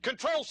grades,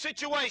 control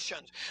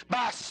situations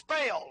by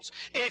spells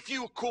if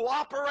you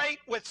cooperate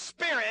with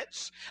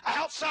spirits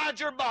outside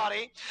your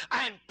body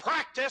and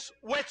practice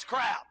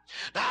witchcraft.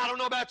 Now, I don't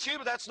know about you,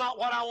 but that's not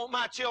what I want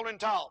my children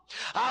taught.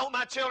 I want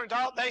my children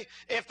taught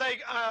if they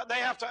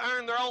have to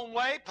earn their own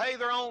way, pay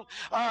their own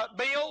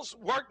bills,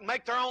 work,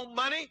 make their own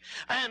money,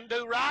 and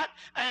do right.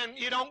 And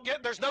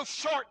there's no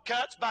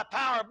shortcuts by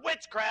power of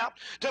witchcraft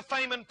to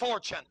fame and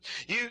fortune.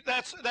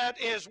 That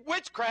is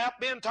witchcraft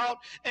being taught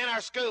in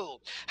our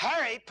school.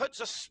 Harry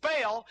puts a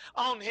spell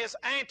on his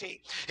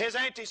auntie. His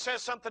auntie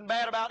says something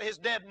bad about his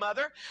dead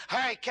mother.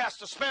 Harry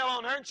casts a spell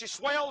on her, and she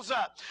swells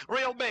up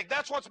real big.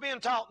 That's what's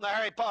being taught in the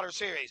Harry Potter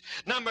series.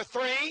 Number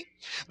three,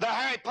 the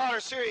Harry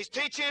Potter series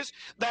teaches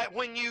that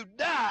when you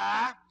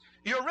die,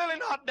 you're really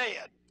not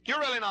dead. You're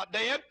really not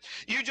dead.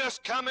 You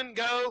just come and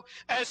go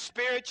as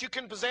spirits you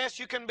can possess.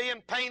 You can be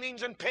in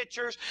paintings and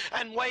pictures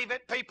and wave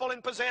at people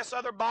and possess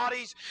other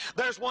bodies.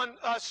 There's one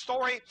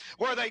story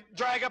where they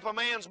drag up a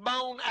man's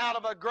bone out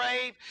of a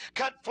grave,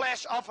 cut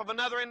flesh off of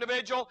another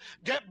individual,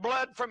 get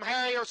blood from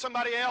Harry or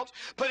somebody else,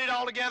 put it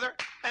all together,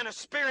 and a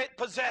spirit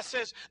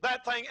possesses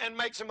that thing and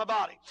makes him a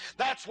body.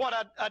 That's what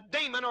a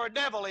demon or a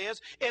devil is.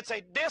 It's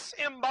a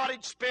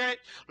disembodied spirit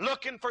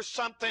looking for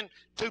something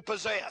to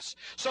possess.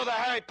 So the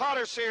Harry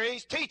Potter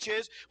series teaches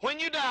when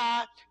you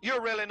die,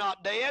 you're really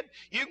not dead.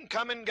 You can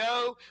come and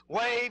go,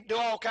 wave, do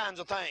all kinds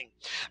of things.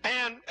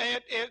 And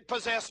it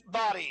possesses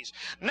bodies.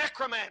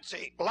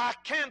 Necromancy,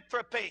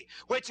 lycanthropy,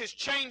 which is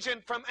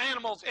changing from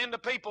animals into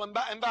people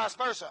and vice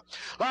versa.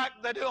 Like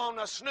they do on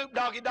the Snoop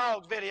Doggy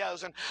Dogg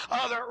videos and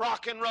other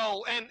rock and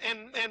roll and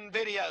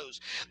videos.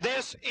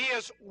 This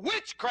is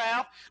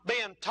witchcraft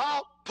being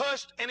taught,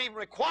 pushed, and even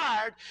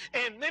required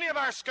in many of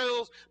our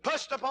schools,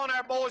 pushed upon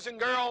our boys and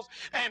girls.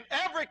 And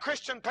every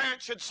Christian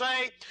parent should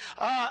say,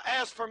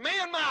 as for me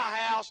and my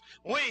house,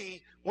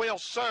 we will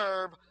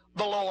serve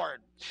the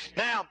Lord.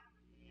 Now,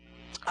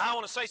 I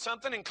want to say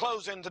something in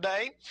closing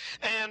today,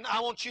 and I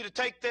want you to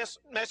take this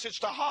message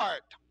to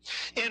heart.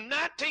 In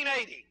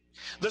 1980,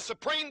 the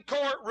Supreme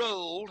Court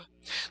ruled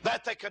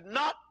that they could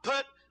not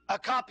put a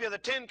copy of the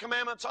Ten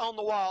Commandments on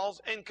the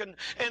walls in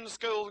the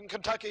schools in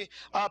Kentucky,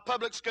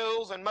 public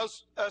schools, and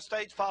most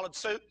states followed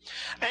suit.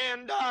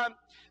 And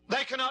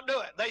they cannot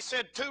do it. They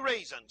said two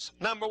reasons.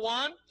 Number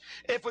one,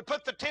 if we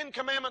put the Ten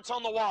Commandments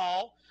on the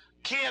wall,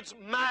 kids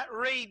might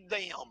read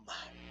them.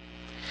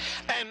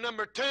 And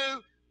number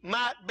two,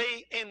 might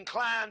be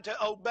inclined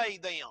to obey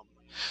them.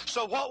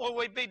 So what will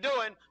we be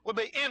doing? We'll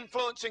be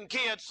influencing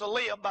kids to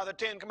live by the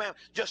Ten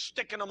Commandments, just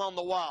sticking them on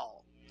the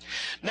wall.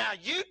 Now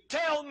you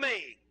tell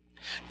me,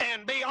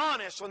 and be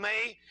honest with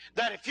me,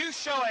 that if you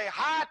show a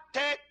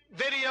high-tech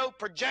video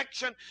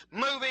projection,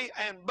 movie,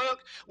 and book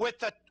with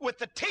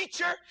the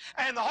teacher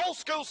and the whole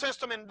school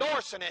system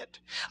endorsing it,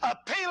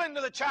 appealing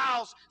to the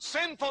child's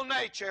sinful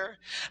nature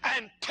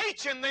and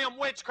teaching them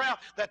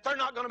witchcraft, that they're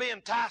not going to be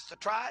enticed to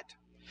try it?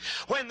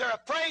 When they're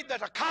afraid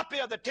that a copy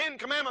of the Ten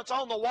Commandments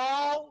on the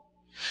wall.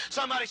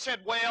 Somebody said,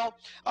 well,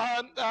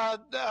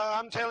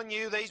 I'm telling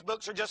you, these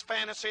books are just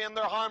fantasy and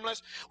they're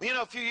harmless. Well, you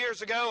know, a few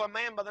years ago, a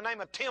man by the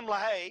name of Tim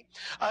LaHaye,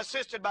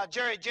 assisted by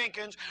Jerry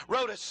Jenkins,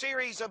 wrote a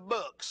series of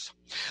books.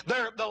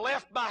 They're the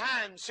Left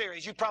Behind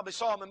series. You probably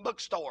saw them in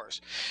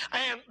bookstores.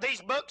 And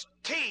these books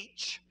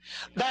teach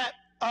that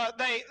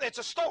it's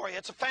a story.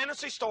 It's a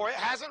fantasy story. It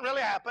hasn't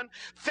really happened.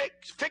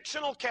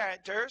 Fictional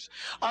characters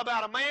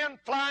about a man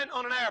flying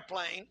on an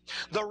airplane.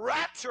 The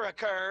rapture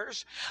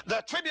occurs.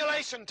 The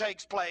tribulation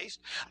takes place.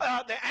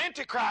 The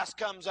Antichrist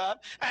comes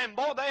up. And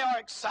boy, they are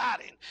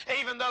exciting.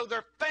 Even though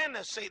they're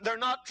fantasy, they're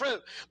not true.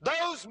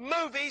 Those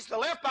movies, the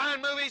Left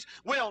Behind movies,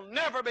 will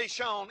never be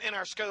shown in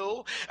our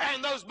school.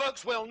 And those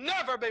books will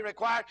never be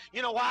required.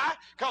 You know why?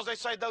 Because they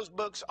say those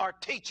books are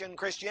teaching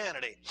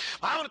Christianity.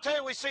 I want to tell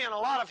you, we're seeing a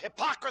lot of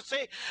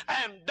hypocrisy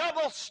and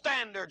double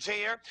standards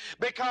here,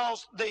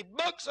 because the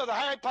books of the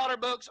Harry Potter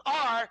books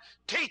are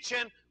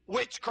teaching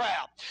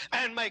witchcraft.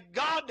 And may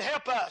God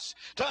help us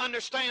to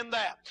understand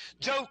that.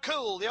 Joe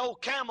Cool, the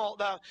old camel,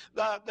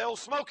 the old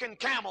smoking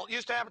camel,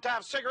 used to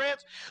advertise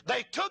cigarettes.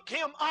 They took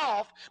him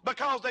off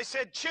because they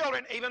said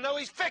children, even though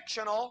he's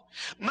fictional,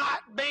 might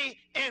be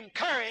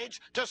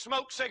encouraged to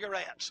smoke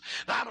cigarettes.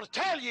 Now, I'm going to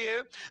tell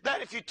you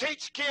that if you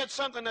teach kids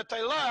something that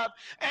they love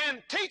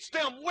and teach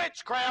them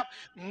witchcraft,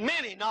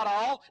 many, not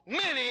all,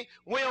 many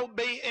will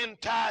be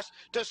enticed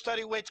to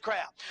study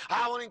witchcraft.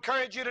 I want to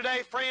encourage you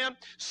today, friend,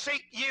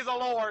 seek ye the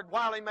Lord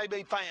while he may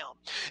be found.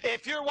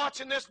 If you're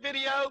watching this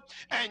video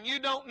and you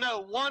don't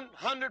know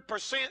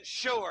 100%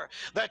 sure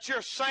that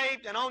you're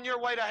saved and on your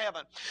way to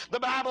heaven, the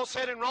Bible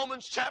said in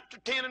Romans chapter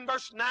 10 and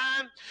verse 9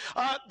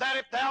 that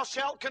if thou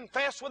shalt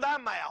confess with thy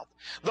mouth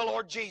the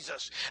Lord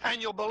Jesus,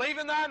 and you'll believe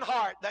in thine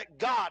heart that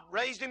God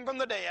raised him from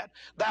the dead,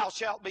 thou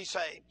shalt be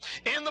saved.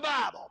 In the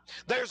Bible,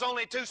 there's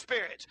only two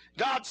spirits,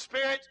 God's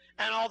spirit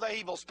and all the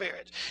evil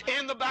spirits.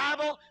 In the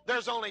Bible,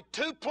 there's only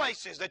two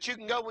places that you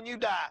can go when you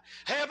die,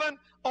 heaven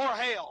or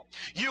hell.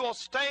 You will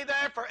stay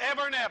there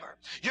forever and ever.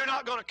 You're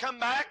not going to come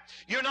back.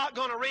 You're not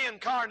going to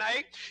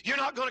reincarnate. You're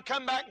not going to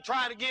come back and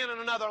try it again in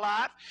another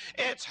life.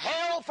 It's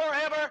hell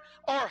forever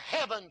or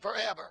heaven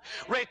forever.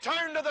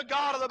 Return to the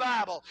God of the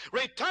Bible.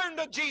 Return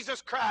to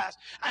Jesus Christ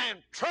and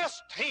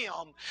trust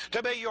him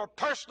to be your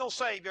personal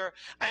Savior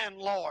and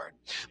Lord.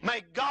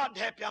 May God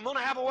help you. I'm going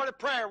to have a word of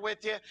prayer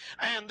with you,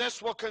 and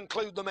this will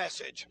conclude the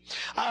message.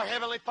 Our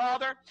Heavenly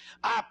Father,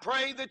 I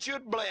pray that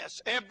you'd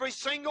bless every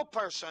single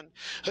person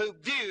who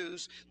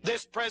views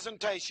this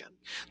presentation.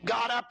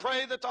 God, I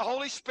pray that the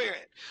Holy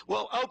Spirit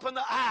will open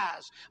the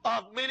eyes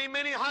of many,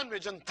 many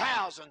hundreds and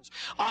thousands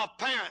of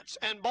parents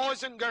and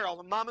boys and girls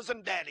and mamas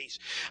and daddies.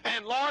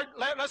 And Lord,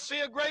 let us see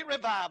a great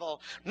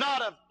revival,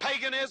 not of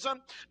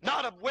paganism,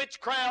 not of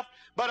witchcraft,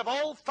 but of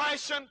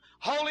old-fashioned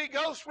Holy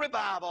Ghost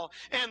revival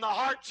in the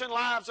hearts and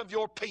lives of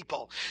your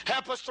people.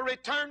 Help us to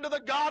return to the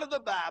God of the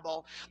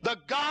Bible, the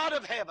God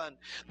of heaven,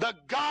 the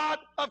God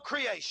of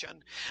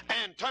creation,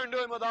 and turn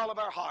to him with all of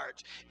our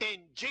hearts.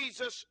 In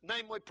Jesus'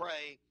 name we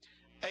pray.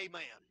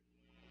 Amen.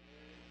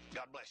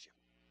 God bless you.